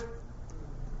conflict?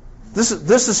 This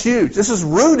is huge. This is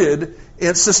rooted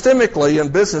systemically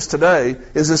in business today,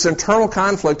 is this internal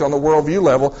conflict on the worldview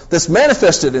level that's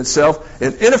manifested itself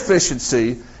in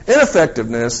inefficiency,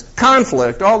 ineffectiveness,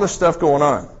 conflict, all this stuff going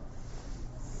on.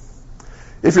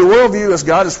 If your worldview is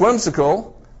God is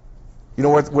whimsical, you know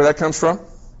where that comes from?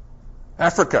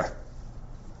 Africa.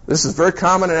 This is very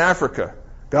common in Africa.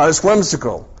 God is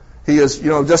whimsical. He is,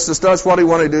 just does what he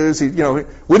wants to do.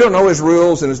 We don't know his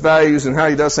rules and his values and how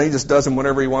he does things. He just does them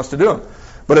whenever he wants to do them.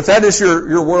 But if that is your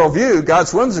worldview,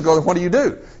 God's whimsical, then what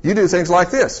do? You do things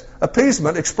like this.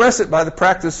 Appeasement, express it by the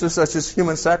practices such as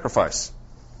human sacrifice.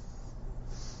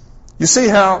 You see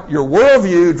how your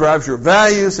worldview drives your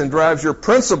values and drives your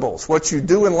principles, what you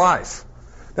do in life.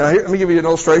 Now, here, let me give you an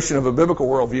illustration of a biblical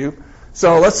worldview.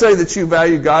 So let's say that you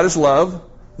value God as love,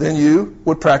 then you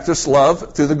would practice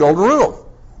love through the golden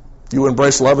rule. You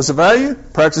embrace love as a value,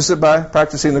 practice it by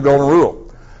practicing the golden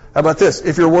rule. How about this?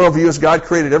 If your worldview is God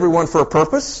created everyone for a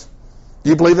purpose, do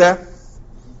you believe that?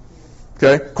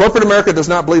 Okay. Corporate America does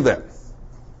not believe that.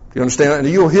 Do you understand that? And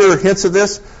you'll hear hints of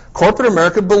this. Corporate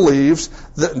America believes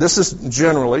that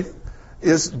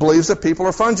believes that people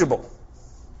are fungible.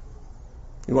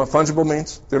 You know what fungible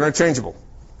means? They're interchangeable.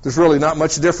 There's really not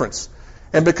much difference.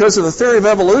 And because of the theory of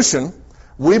evolution,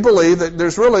 we believe that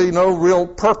there's really no real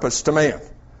purpose to man.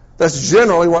 That's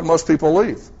generally what most people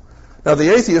believe. Now,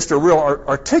 the atheists are real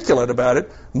articulate about it.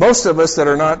 Most of us that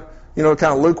are not, kind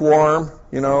of lukewarm,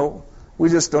 we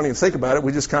just don't even think about it.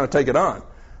 We just kind of take it on.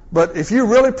 But if you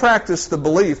really practice the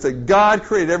belief that God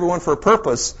created everyone for a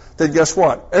purpose, then guess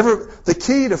what? The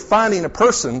key to finding a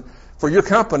person for your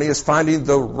company is finding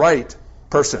the right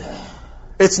person.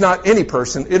 It's not any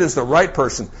person. It is the right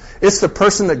person. It's the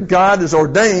person that God has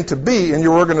ordained to be in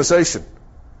your organization.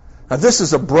 Now, this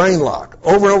is a brain lock.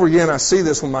 Over and over again, I see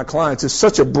this with my clients. It's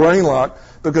such a brain lock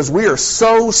because we are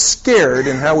so scared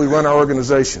in how we run our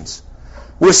organizations.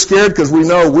 We're scared because we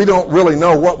don't really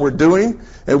know what we're doing,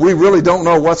 and we really don't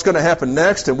know what's going to happen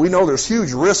next, and we know there's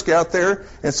huge risk out there,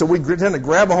 and so we tend to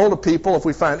grab a hold of people. If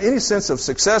we find any sense of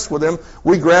success with them,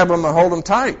 we grab them and hold them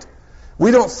tight.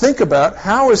 We don't think about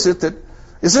how is it that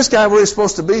is this guy really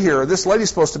supposed to be here, or this lady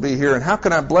supposed to be here, and how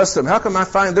can I bless them? How can I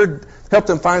help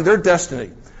them find their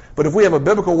destiny? But if we have a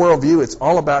biblical worldview, it's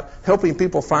all about helping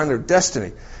people find their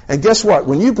destiny. And guess what?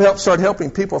 When you start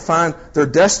helping people find their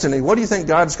destiny, what do you think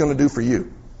God's going to do for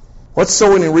you? What's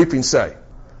sowing and reaping say?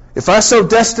 If I sow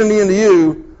destiny into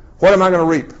you, what am I going to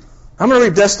reap? I'm going to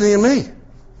reap destiny in me.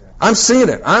 I'm seeing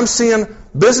it. I'm seeing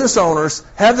business owners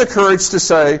have the courage to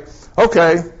say,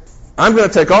 okay, I'm going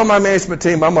to take all my management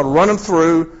team, I'm going to run them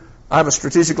through. I have a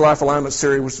strategic life alignment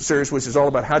series which is all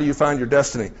about how do you find your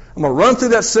destiny. I'm going to run through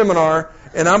that seminar,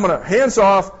 and I'm going to, hands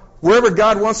off, wherever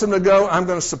God wants them to go, I'm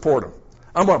going to support them.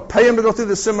 I'm going to pay them to go through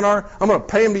the seminar. I'm going to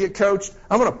pay them to get coached.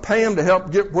 I'm going to pay them to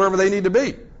help get wherever they need to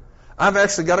be. I've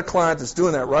actually got a client that's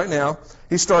doing that right now.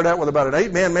 He started out with about an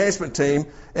 8-man management team,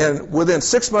 and within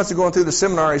 6 months of going through the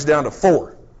seminar, he's down to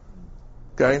 4.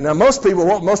 Okay? Now,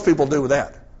 what most people do with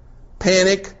that?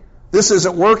 Panic. This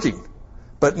isn't working.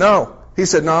 But no. He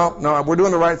said, no, we're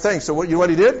doing the right thing. So what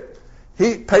he did?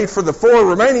 He paid for the 4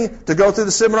 remaining to go through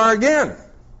the seminar again.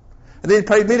 And then he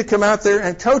paid me to come out there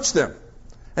and coach them.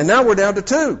 And now we're down to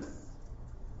 2.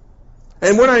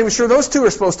 And we're not even sure those 2 are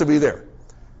supposed to be there.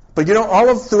 But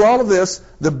through all of this,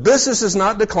 the business has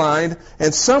not declined,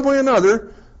 and some way or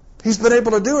another, he's been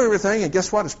able to do everything, and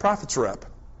guess what? His profits are up.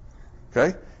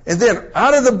 Okay? And then,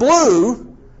 out of the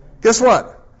blue, guess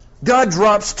what? God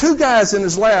drops 2 guys in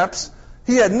his laps.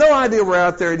 He had no idea we're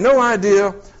out there, no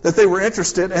idea that they were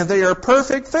interested, and they are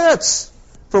perfect fits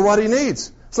for what he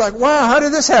needs. It's like, wow, how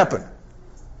did this happen?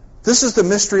 This is the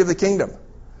mystery of the kingdom.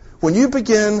 When you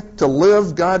begin to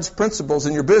live God's principles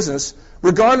in your business,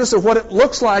 regardless of what it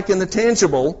looks like in the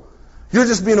tangible, you're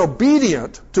just being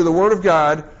obedient to the Word of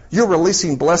God, you're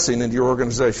releasing blessing into your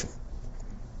organization.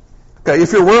 Okay,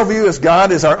 if your worldview is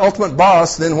God is our ultimate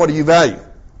boss, then what do you value?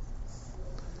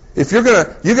 If you're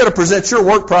got to present your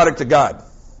work product to God.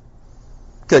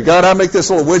 Okay, God, I make this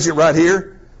little widget right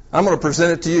here. I'm going to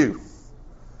present it to you.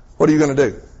 What are you going to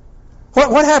do?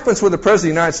 What happens when the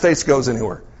President of the United States goes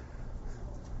anywhere?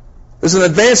 There's an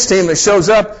advance team that shows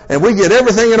up, and we get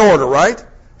everything in order, right?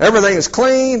 Everything is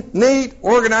clean, neat,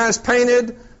 organized,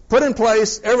 painted, put in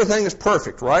place. Everything is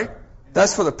perfect, right?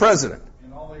 That's for the President.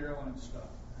 And all the airline stuff.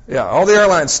 Yeah, all the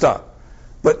airline stuff.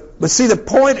 But see, the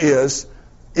point is,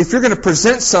 if you're going to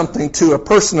present something to a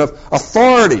person of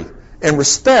authority and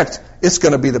respect, it's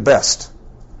going to be the best.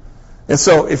 And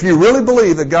so if you really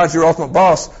believe that God's your ultimate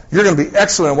boss, you're going to be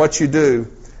excellent at what you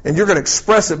do, and you're going to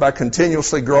express it by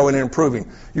continuously growing and improving.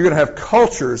 You're going to have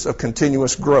cultures of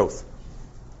continuous growth.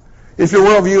 If your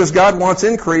worldview is God wants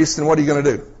increase, then what are you going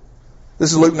to do?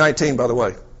 This is Luke 19, by the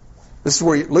way. This is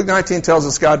where Luke 19 tells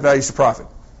us God values the profit.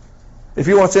 If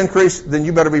he wants increase, then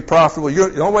you better be profitable.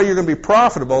 The only way you're going to be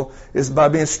profitable is by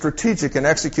being strategic and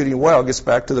executing well. It gets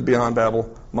back to the Beyond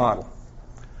Babel model.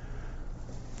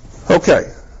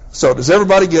 Okay, so does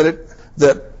everybody get it?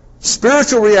 That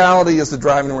spiritual reality is the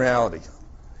driving reality.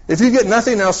 If you get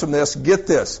nothing else from this, get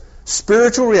this.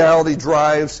 Spiritual reality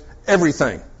drives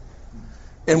everything.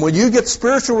 And when you get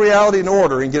spiritual reality in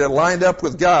order and get it lined up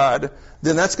with God,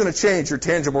 then that's going to change your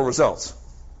tangible results.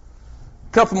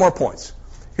 A couple more points.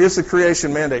 Here's the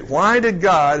creation mandate. Why did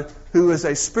God, who is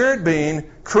a spirit being,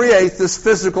 create this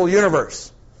physical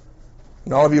universe?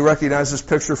 And all of you recognize this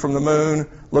picture from the moon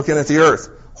looking at the earth.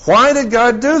 Why did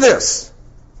God do this?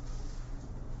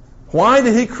 Why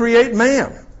did he create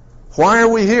man? Why are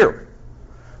we here?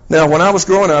 Now, when I was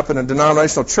growing up in a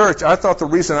denominational church, I thought the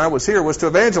reason I was here was to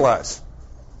evangelize.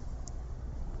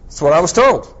 That's what I was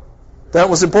told. That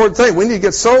was the important thing. We need to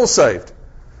get souls saved.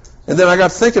 And then I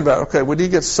got thinking about, okay, we need to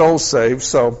get souls saved,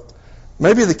 so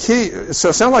maybe the key, so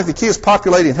it sounds like the key is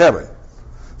populating heaven.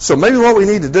 So maybe what we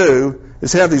need to do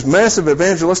is have these massive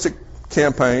evangelistic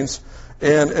campaigns,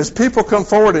 and as people come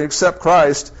forward and accept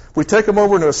Christ, we take them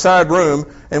over into a side room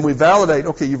and we validate,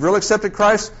 okay, you've really accepted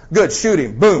Christ? Good, shoot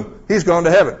him. Boom, he's gone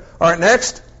to heaven. All right,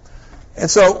 next. And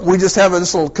so we just have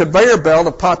this little conveyor belt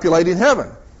of populating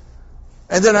heaven.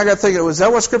 And then I got thinking, is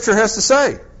that what Scripture has to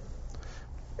say?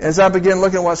 As I began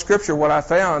looking at what I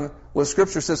found was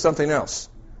Scripture says something else.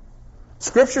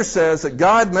 Scripture says that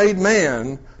God made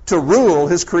man to rule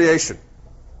his creation.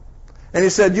 And he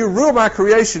said, you rule my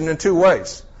creation in 2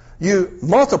 ways. You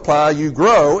multiply, you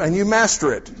grow, and you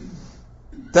master it.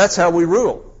 That's how we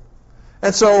rule.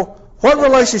 And so, what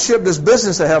relationship does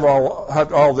business have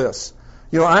all this?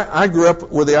 You know, I grew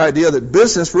up with the idea that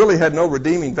business really had no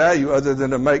redeeming value other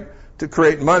than to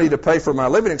create money to pay for my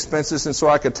living expenses, and so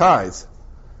I could tithe.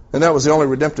 And that was the only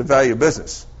redemptive value of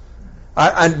business.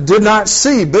 I did not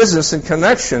see business in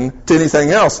connection to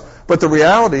anything else. But the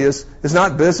reality is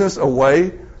not business a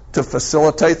way to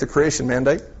facilitate the creation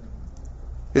mandate?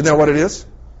 Isn't that what it is?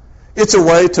 It's a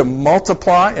way to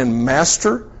multiply and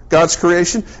master God's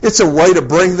creation. It's a way to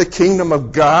bring the kingdom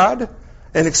of God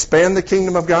and expand the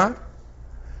kingdom of God.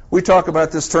 We talk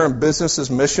about this term business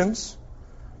as missions,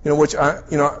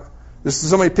 there's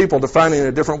so many people defining it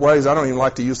in different ways. I don't even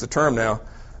like to use the term now.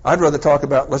 I'd rather talk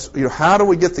about how do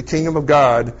we get the kingdom of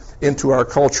God into our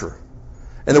culture?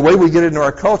 And the way we get it into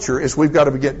our culture is we've got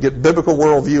to get biblical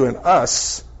worldview in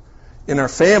us, in our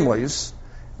families,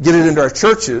 get it into our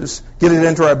churches, get it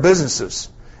into our businesses.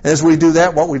 And as we do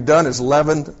that, what we've done is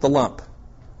leavened the lump.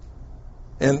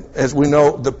 And as we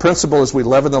know, the principle is we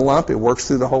leaven the lump, it works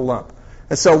through the whole lump.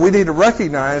 And so we need to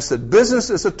recognize that business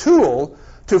is a tool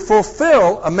to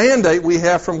fulfill a mandate we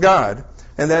have from God,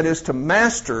 and that is to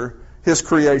master His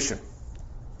creation.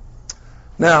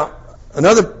 Now,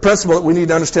 another principle that we need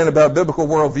to understand about biblical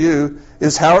worldview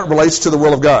is how it relates to the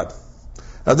will of God.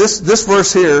 Now, this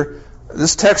verse here,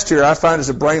 this text here, I find is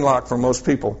a brain lock for most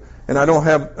people, and I don't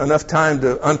have enough time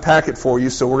to unpack it for you,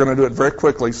 so we're going to do it very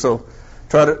quickly. So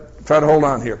try to hold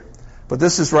on here. But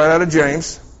this is right out of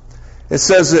James. It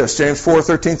says this, James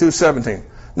 4:13 through 17.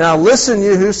 Now listen,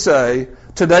 you who say,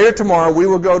 today or tomorrow we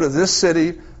will go to this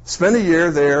city, spend a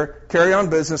year there, carry on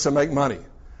business, and make money.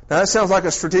 Now that sounds like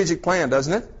a strategic plan,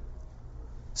 doesn't it?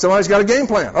 Somebody's got a game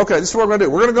plan. Okay, this is what we're going to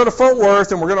do. We're going to go to Fort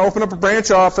Worth, and we're going to open up a branch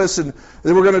office, and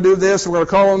then we're going to do this, and we're going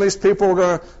to call on these people, we're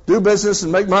going to do business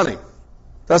and make money.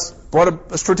 That's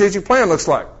what a strategic plan looks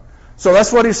like. So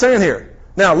that's what he's saying here.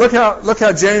 Now, look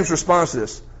how James responds to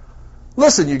this.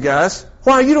 Listen, you guys,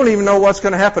 why, you don't even know what's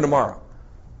going to happen tomorrow.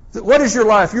 What is your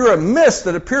life? You're a mist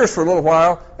that appears for a little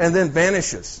while and then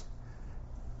vanishes.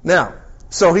 Now,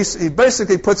 so he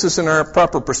basically puts us in our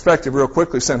proper perspective real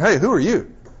quickly, saying, hey, who are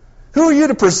you? Who are you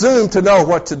to presume to know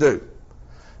what to do?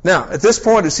 Now, at this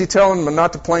point, is he telling them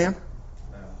not to plan?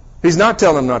 No. He's not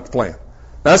telling them not to plan.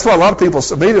 Now, that's why a lot of people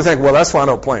immediately think, well, that's why I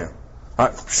don't plan.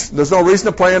 There's no reason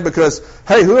to plan because,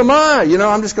 hey, who am I?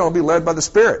 I'm just going to be led by the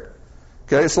Spirit.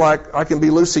 Okay, it's like I can be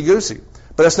loosey-goosey.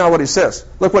 But that's not what he says.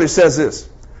 Look what he says this. He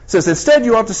says, instead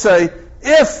you ought to say,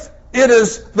 if it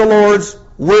is the Lord's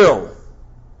will.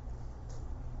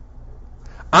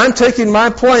 I'm taking my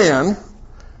plan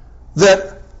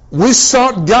that we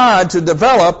sought God to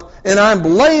develop, and I'm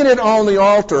laying it on the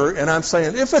altar, and I'm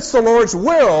saying, if it's the Lord's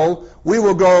will, we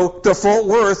will go to Fort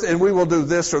Worth, and we will do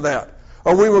this or that.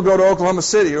 Or we will go to Oklahoma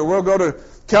City, or we'll go to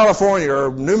California,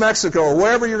 or New Mexico, or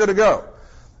wherever you're going to go.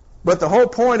 But the whole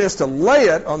point is to lay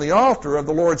it on the altar of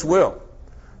the Lord's will,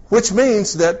 which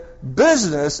means that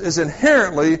business is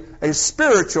inherently a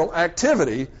spiritual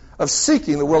activity of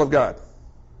seeking the will of God.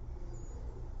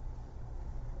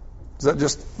 Is that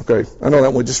just, okay, I know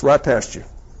that went just right past you,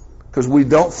 because we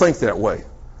don't think that way.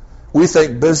 We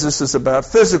think business is about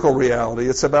physical reality.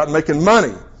 It's about making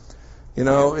money.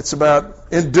 It's about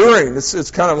enduring. It's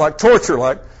kind of like torture,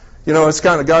 it's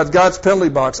kind of God's penalty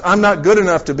box. I'm not good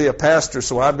enough to be a pastor,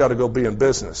 so I've got to go be in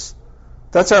business.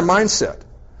 That's our mindset.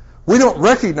 We don't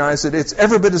recognize that it's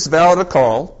every bit as valid a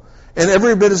call and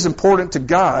every bit as important to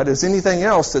God as anything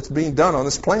else that's being done on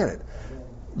this planet.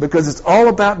 Because it's all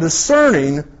about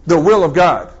discerning the will of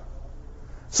God.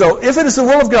 So if it is the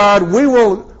will of God, we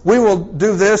will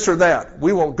do this or that.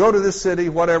 We will go to this city,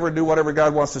 do whatever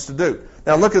God wants us to do.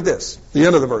 Now look at this, the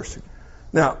end of the verse.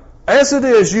 Now, as it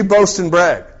is, you boast and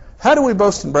brag. How do we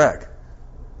boast and brag?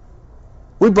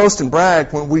 We boast and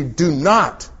brag when we do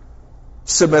not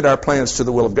submit our plans to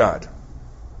the will of God.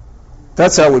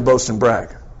 That's how we boast and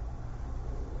brag.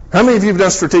 How many of you have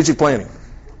done strategic planning?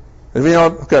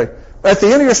 Okay. At the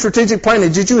end of your strategic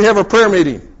planning, did you have a prayer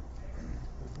meeting?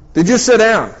 Did you sit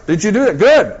down? Did you do it?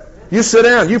 Good. You sit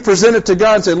down. You present it to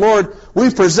God and say, Lord,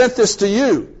 we present this to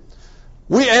you.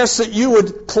 We ask that you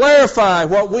would clarify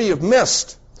what we have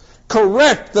missed.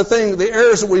 Correct the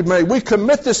errors that we've made. We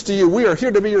commit this to you. We are here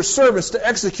to be your servants to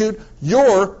execute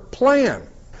your plan.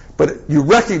 But you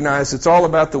recognize it's all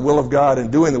about the will of God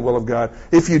and doing the will of God.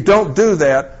 If you don't do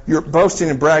that, you're boasting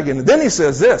and bragging. And then he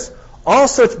says this, all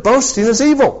such boasting is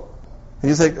evil. And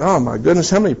you think, oh my goodness,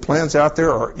 how many plans out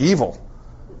there are evil,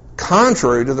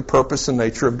 contrary to the purpose and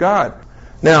nature of God.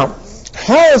 Now,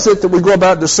 how is it that we go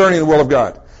about discerning the will of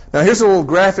God? Now, here's a little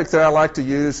graphic that I like to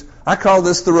use. I call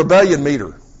this the rebellion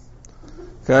meter.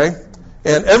 Okay?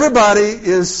 And everybody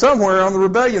is somewhere on the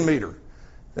rebellion meter.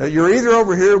 You're either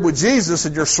over here with Jesus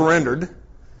and you're surrendered,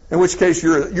 in which case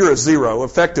you're a zero,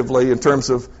 effectively, in terms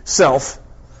of self.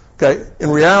 Okay? In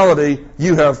reality,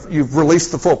 you've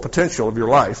released the full potential of your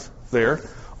life there.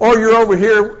 Or you're over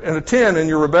here in a 10 in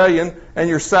your rebellion and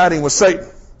you're siding with Satan.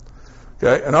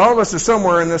 Okay? And all of us are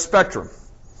somewhere in this spectrum.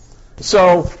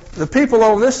 So the people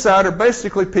on this side are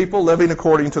basically people living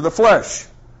according to the flesh.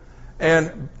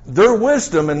 And their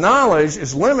wisdom and knowledge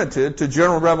is limited to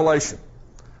general revelation,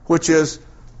 which is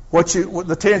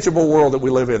the tangible world that we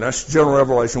live in. That's general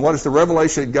revelation. What is the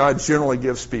revelation that God generally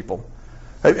gives people?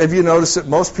 Have you noticed that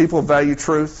most people value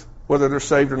truth, whether they're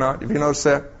saved or not? Have you noticed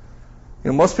that?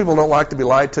 Most people don't like to be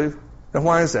lied to. And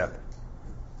why is that?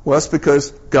 Well, it's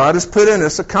because God has put in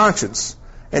us a conscience,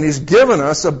 and He's given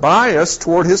us a bias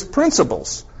toward His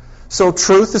principles. So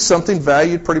truth is something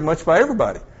valued pretty much by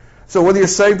everybody. So whether you're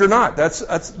saved or not, that's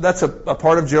a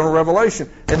part of general revelation.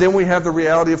 And then we have the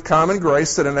reality of common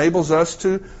grace that enables us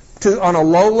to on a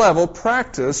low level,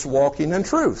 practice walking in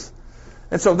truth.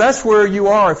 And so that's where you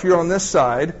are if you're on this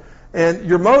side. And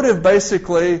your motive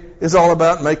basically is all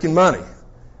about making money.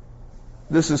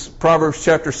 This is Proverbs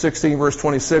chapter 16, verse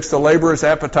 26. The laborer's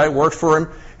appetite works for him.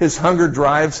 His hunger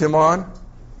drives him on.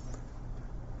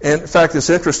 And in fact, it's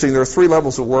interesting. There are 3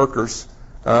 levels of workers.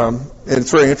 And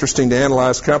it's very interesting to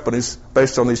analyze companies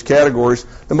based on these categories.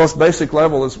 The most basic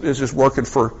level is just working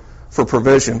for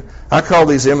provision. I call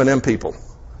these M&M people.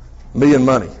 Me and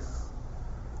money.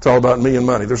 It's all about me and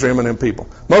money. There's M&M people.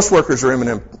 Most workers are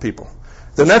M&M people.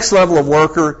 The next level of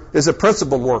worker is a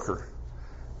principled worker.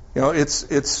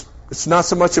 It's not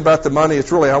so much about the money.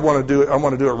 It's really I want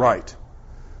to do it right.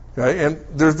 Okay? And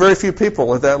there's very few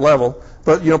people at that level.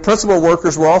 But principled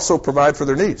workers will also provide for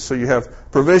their needs. So you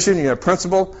have provision, you have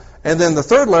principle, and then the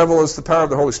third level is the power of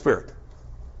the Holy Spirit.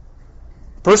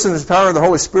 The person is the power of the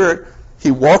Holy Spirit.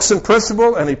 He walks in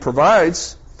principle and he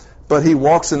provides, but he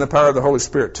walks in the power of the Holy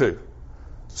Spirit too.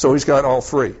 So he's got all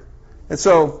 3. And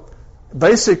so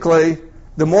basically,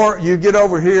 the more you get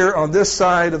over here on this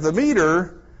side of the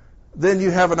meter, then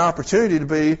you have an opportunity to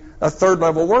be a third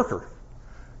level worker.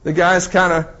 The guys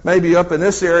kind of maybe up in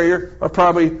this area are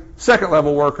probably second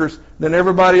level workers. Then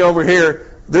everybody over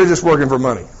here, they're just working for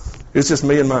money. It's just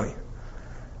me and money.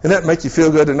 And that make you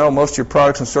feel good to know most of your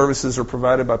products and services are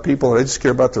provided by people and they just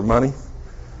care about their money?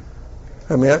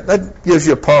 I mean, that gives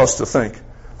you a pause to think.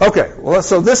 Okay, well,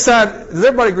 so this side, does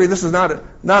everybody agree this is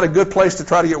not a good place to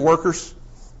try to get workers?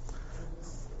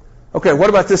 Okay, what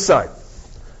about this side?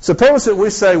 Suppose that we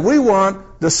say we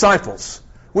want disciples.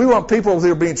 We want people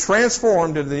who are being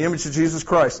transformed into the image of Jesus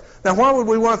Christ. Now, why would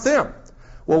we want them?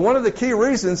 Well, one of the key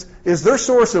reasons is their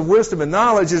source of wisdom and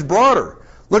knowledge is broader.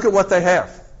 Look at what they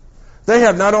have. They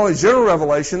have not only general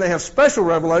revelation, they have special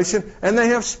revelation, and they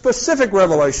have specific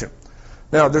revelation.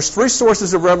 Now, there's 3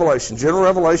 sources of revelation. General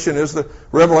revelation is the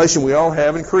revelation we all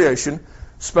have in creation.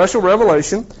 Special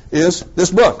revelation is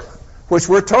this book, which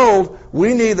we're told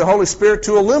we need the Holy Spirit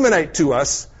to illuminate to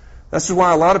us. This is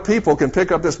why a lot of people can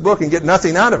pick up this book and get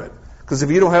nothing out of it. Because if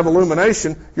you don't have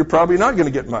illumination, you're probably not going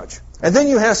to get much. And then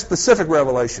you have specific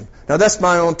revelation. Now, that's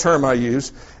my own term I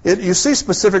use. You see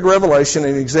specific revelation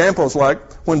in examples like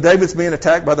when David's being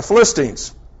attacked by the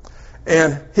Philistines.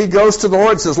 And he goes to the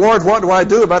Lord and says, Lord, what do I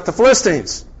do about the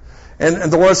Philistines?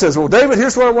 And the Lord says, well, David,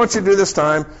 here's what I want you to do this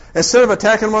time. Instead of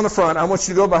attacking them on the front, I want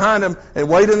you to go behind them and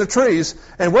wait in the trees.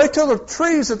 And wait till the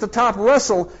trees at the top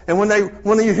rustle. And when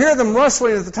you hear them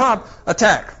rustling at the top,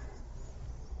 attack.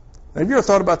 Now, have you ever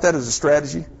thought about that as a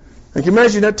strategy? And can you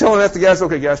imagine that telling that to the guys,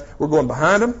 okay, guys, we're going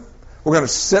behind them. We're going to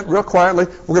sit real quietly.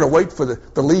 We're going to wait for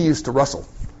the leaves to rustle.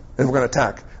 And we're going to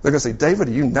attack. They're going to say, David,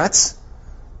 are you nuts?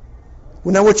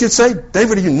 Well, now what you'd say,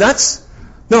 David, are you nuts?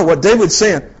 No, what David's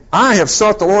saying, I have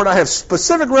sought the Lord. I have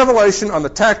specific revelation on the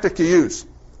tactic you use.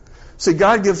 See,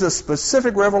 God gives us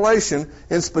specific revelation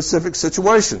in specific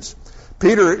situations.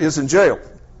 Peter is in jail.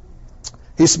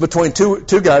 He's between two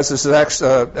guys. This is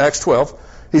Acts 12.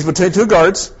 He's between 2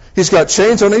 guards. He's got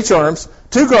chains on each arms.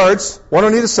 2 guards, one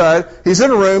on either side. He's in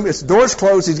a room. Its door's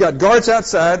closed. He's got guards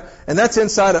outside, and that's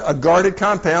inside a guarded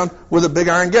compound with a big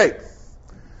iron gate.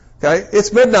 Okay?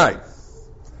 It's midnight.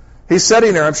 He's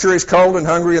sitting there. I'm sure he's cold and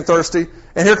hungry and thirsty.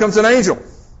 And here comes an angel.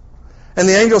 And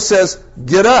the angel says,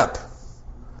 get up.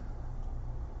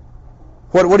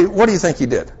 What do you think he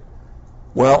did?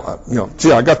 Well,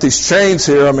 I got these chains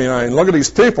here. I mean, look at these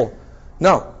people.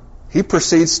 No. He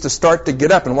proceeds to start to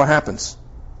get up. And what happens?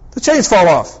 The chains fall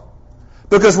off.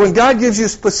 Because when God gives you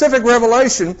specific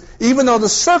revelation, even though the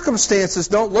circumstances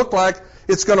don't look like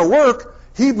it's going to work,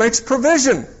 He makes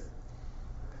provision.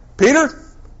 Peter,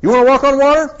 you want to walk on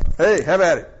water? Hey, have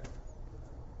at it.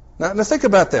 Now think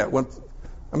about that.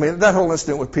 That whole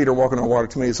incident with Peter walking on water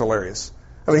to me is hilarious.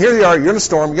 I mean, here you are, you're in a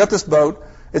storm, you got this boat,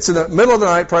 it's in the middle of the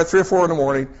night, probably 3 or 4 in the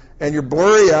morning, and you're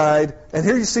blurry-eyed, and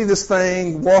here you see this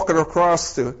thing walking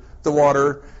across the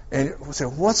water, and you say,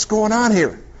 what's going on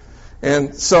here?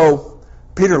 And so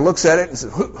Peter looks at it and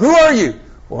says, who are you?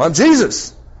 Well, I'm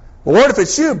Jesus. Well, Lord, if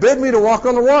it's you, bid me to walk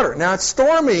on the water. Now, it's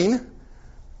storming.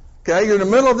 Okay, you're in the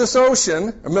middle of this ocean,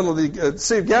 in the middle of the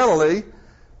Sea of Galilee,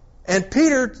 And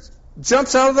Peter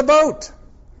jumps out of the boat.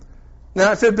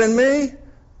 Now, if it had been me,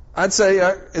 I'd say,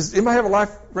 does anybody have a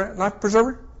life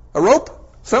preserver? A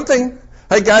rope? Something?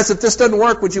 Hey, guys, if this doesn't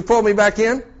work, would you pull me back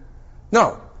in?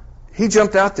 No. He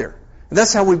jumped out there. And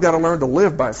that's how we've got to learn to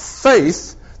live, by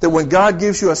faith, that when God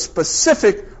gives you a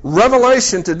specific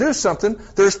revelation to do something,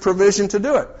 there's provision to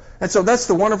do it. And so that's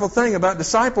the wonderful thing about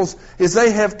disciples, is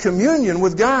they have communion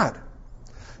with God.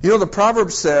 You know, the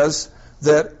proverb says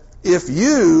that if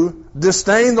you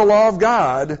disdain the law of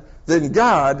God, then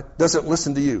God doesn't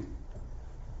listen to you.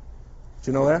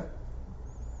 Do you know that?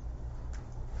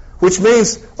 Which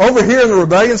means over here on the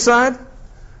rebellion side,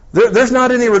 there's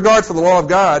not any regard for the law of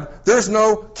God. There's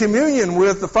no communion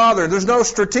with the Father. There's no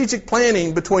strategic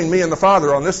planning between me and the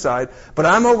Father on this side. But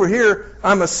I'm over here,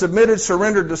 I'm a submitted,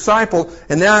 surrendered disciple,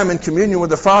 and now I'm in communion with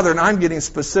the Father, and I'm getting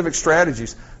specific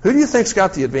strategies. Who do you think's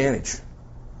got the advantage?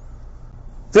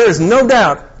 There is no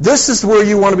doubt this is where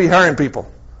you want to be hiring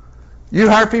people. You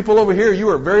hire people over here, you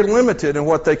are very limited in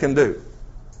what they can do.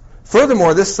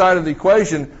 Furthermore, this side of the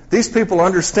equation, these people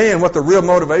understand what the real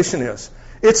motivation is.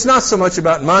 It's not so much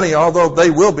about money, although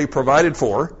they will be provided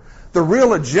for. The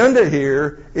real agenda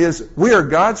here is we are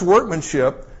God's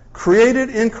workmanship, created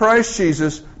in Christ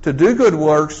Jesus to do good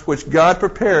works which God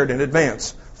prepared in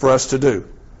advance for us to do.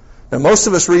 Now, most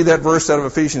of us read that verse out of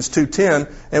Ephesians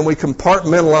 2:10, and we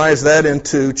compartmentalize that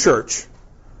into church.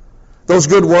 Those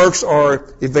good works are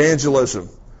evangelism,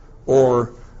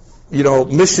 or,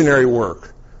 missionary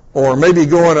work, or maybe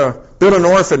going to build an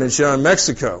orphanage in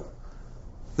Mexico.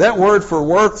 That word for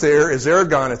work there is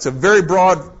ergon. It's a very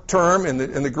broad term in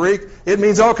the Greek. It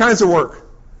means all kinds of work.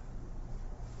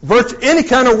 Any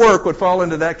kind of work would fall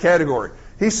into that category.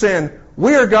 He's saying,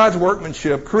 we are God's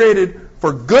workmanship, created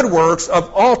for good works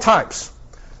of all types.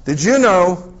 Do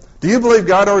you believe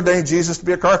God ordained Jesus to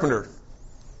be a carpenter?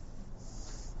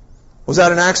 Was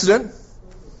that an accident?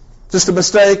 Just a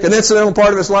mistake? An incidental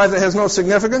part of his life that has no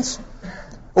significance?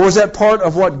 Or was that part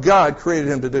of what God created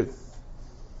him to do?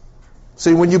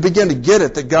 See, when you begin to get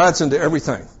it, that God's into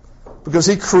everything, because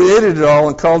He created it all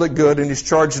and called it good, and He's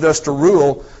charged us to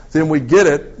rule, then we get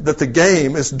it that the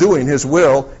game is doing His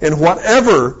will in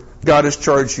whatever God has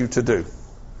charged you to do.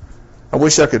 I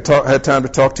wish I had time to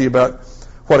talk to you about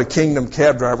what a kingdom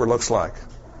cab driver looks like,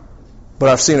 but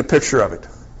I've seen a picture of it.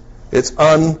 It's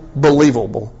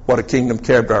unbelievable what a kingdom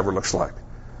cab driver looks like.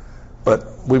 But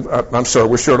I'm sorry,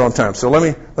 we're short on time. So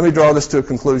let me draw this to a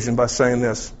conclusion by saying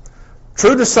this.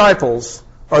 True disciples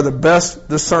are the best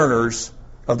discerners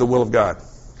of the will of God.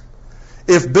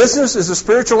 If business is a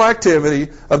spiritual activity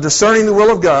of discerning the will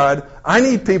of God, I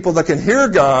need people that can hear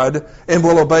God and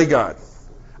will obey God.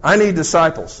 I need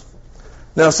disciples.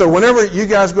 Now, so whenever you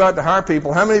guys go out to hire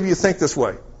people, how many of you think this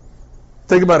way?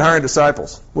 Think about hiring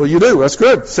disciples. Well, you do. That's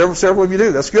good. Several of you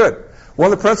do. That's good.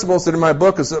 One of the principles that in my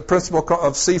book is the principle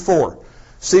of C4.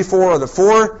 C4 are the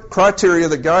 4 criteria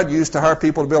that God used to hire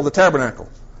people to build the tabernacle.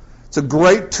 It's a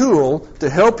great tool to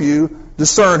help you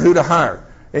discern who to hire.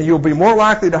 And you'll be more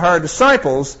likely to hire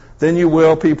disciples than you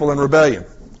will people in rebellion.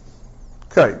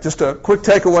 Okay, just a quick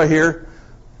takeaway here.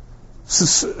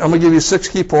 I'm going to give you 6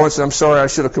 key points. I'm sorry I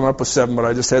should have come up with 7, but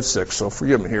I just had 6, so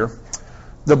forgive me here.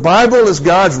 The Bible is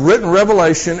God's written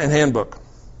revelation and handbook.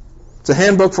 It's a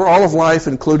handbook for all of life,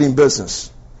 including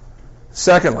business.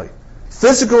 Secondly,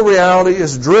 physical reality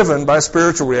is driven by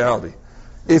spiritual reality.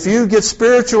 If you get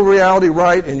spiritual reality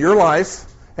right in your life,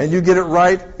 and you get it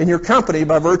right in your company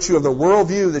by virtue of the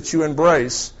worldview that you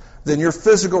embrace, then your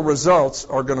physical results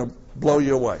are going to blow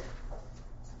you away.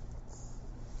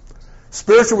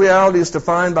 Spiritual reality is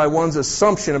defined by one's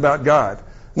assumption about God.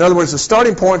 In other words, the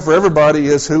starting point for everybody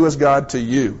is, who is God to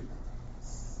you?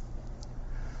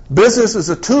 Business is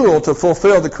a tool to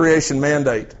fulfill the creation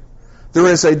mandate. There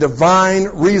is a divine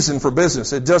reason for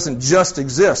business. It doesn't just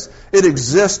exist. It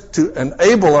exists to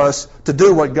enable us to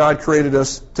do what God created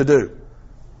us to do.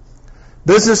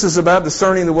 Business is about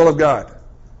discerning the will of God.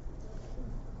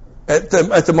 At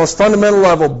the most fundamental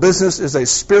level, business is a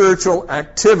spiritual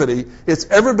activity. It's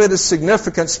every bit as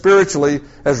significant spiritually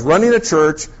as running a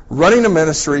church, running a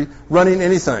ministry, running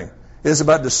anything. It is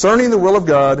about discerning the will of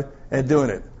God and doing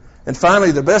it. And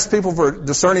finally, the best people for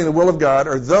discerning the will of God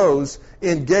are those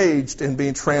engaged in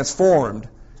being transformed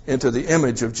into the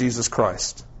image of Jesus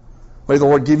Christ. May the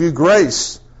Lord give you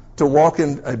grace to walk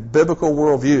in a biblical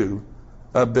worldview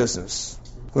of business.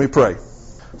 Let me pray.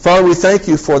 Father, we thank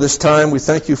you for this time. We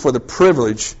thank you for the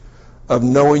privilege of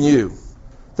knowing you,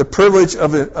 the privilege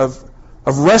of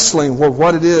wrestling with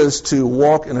what it is to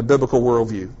walk in a biblical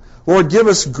worldview. Lord, give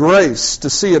us grace to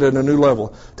see it at a new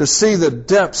level, to see the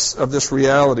depths of this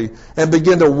reality and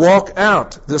begin to walk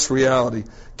out this reality.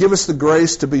 Give us the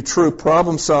grace to be true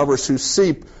problem solvers who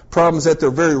see problems at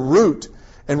their very root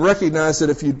and recognize that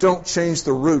if you don't change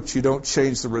the roots, you don't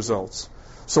change the results.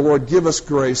 So, Lord, give us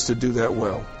grace to do that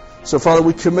well. So, Father,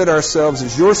 we commit ourselves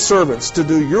as your servants to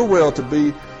do your will, to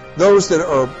be those that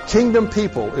are kingdom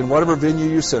people in whatever venue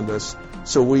you send us.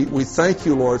 So we thank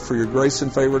you, Lord, for your grace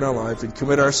and favor in our life and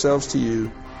commit ourselves to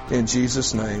you in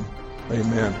Jesus' name.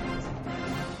 Amen.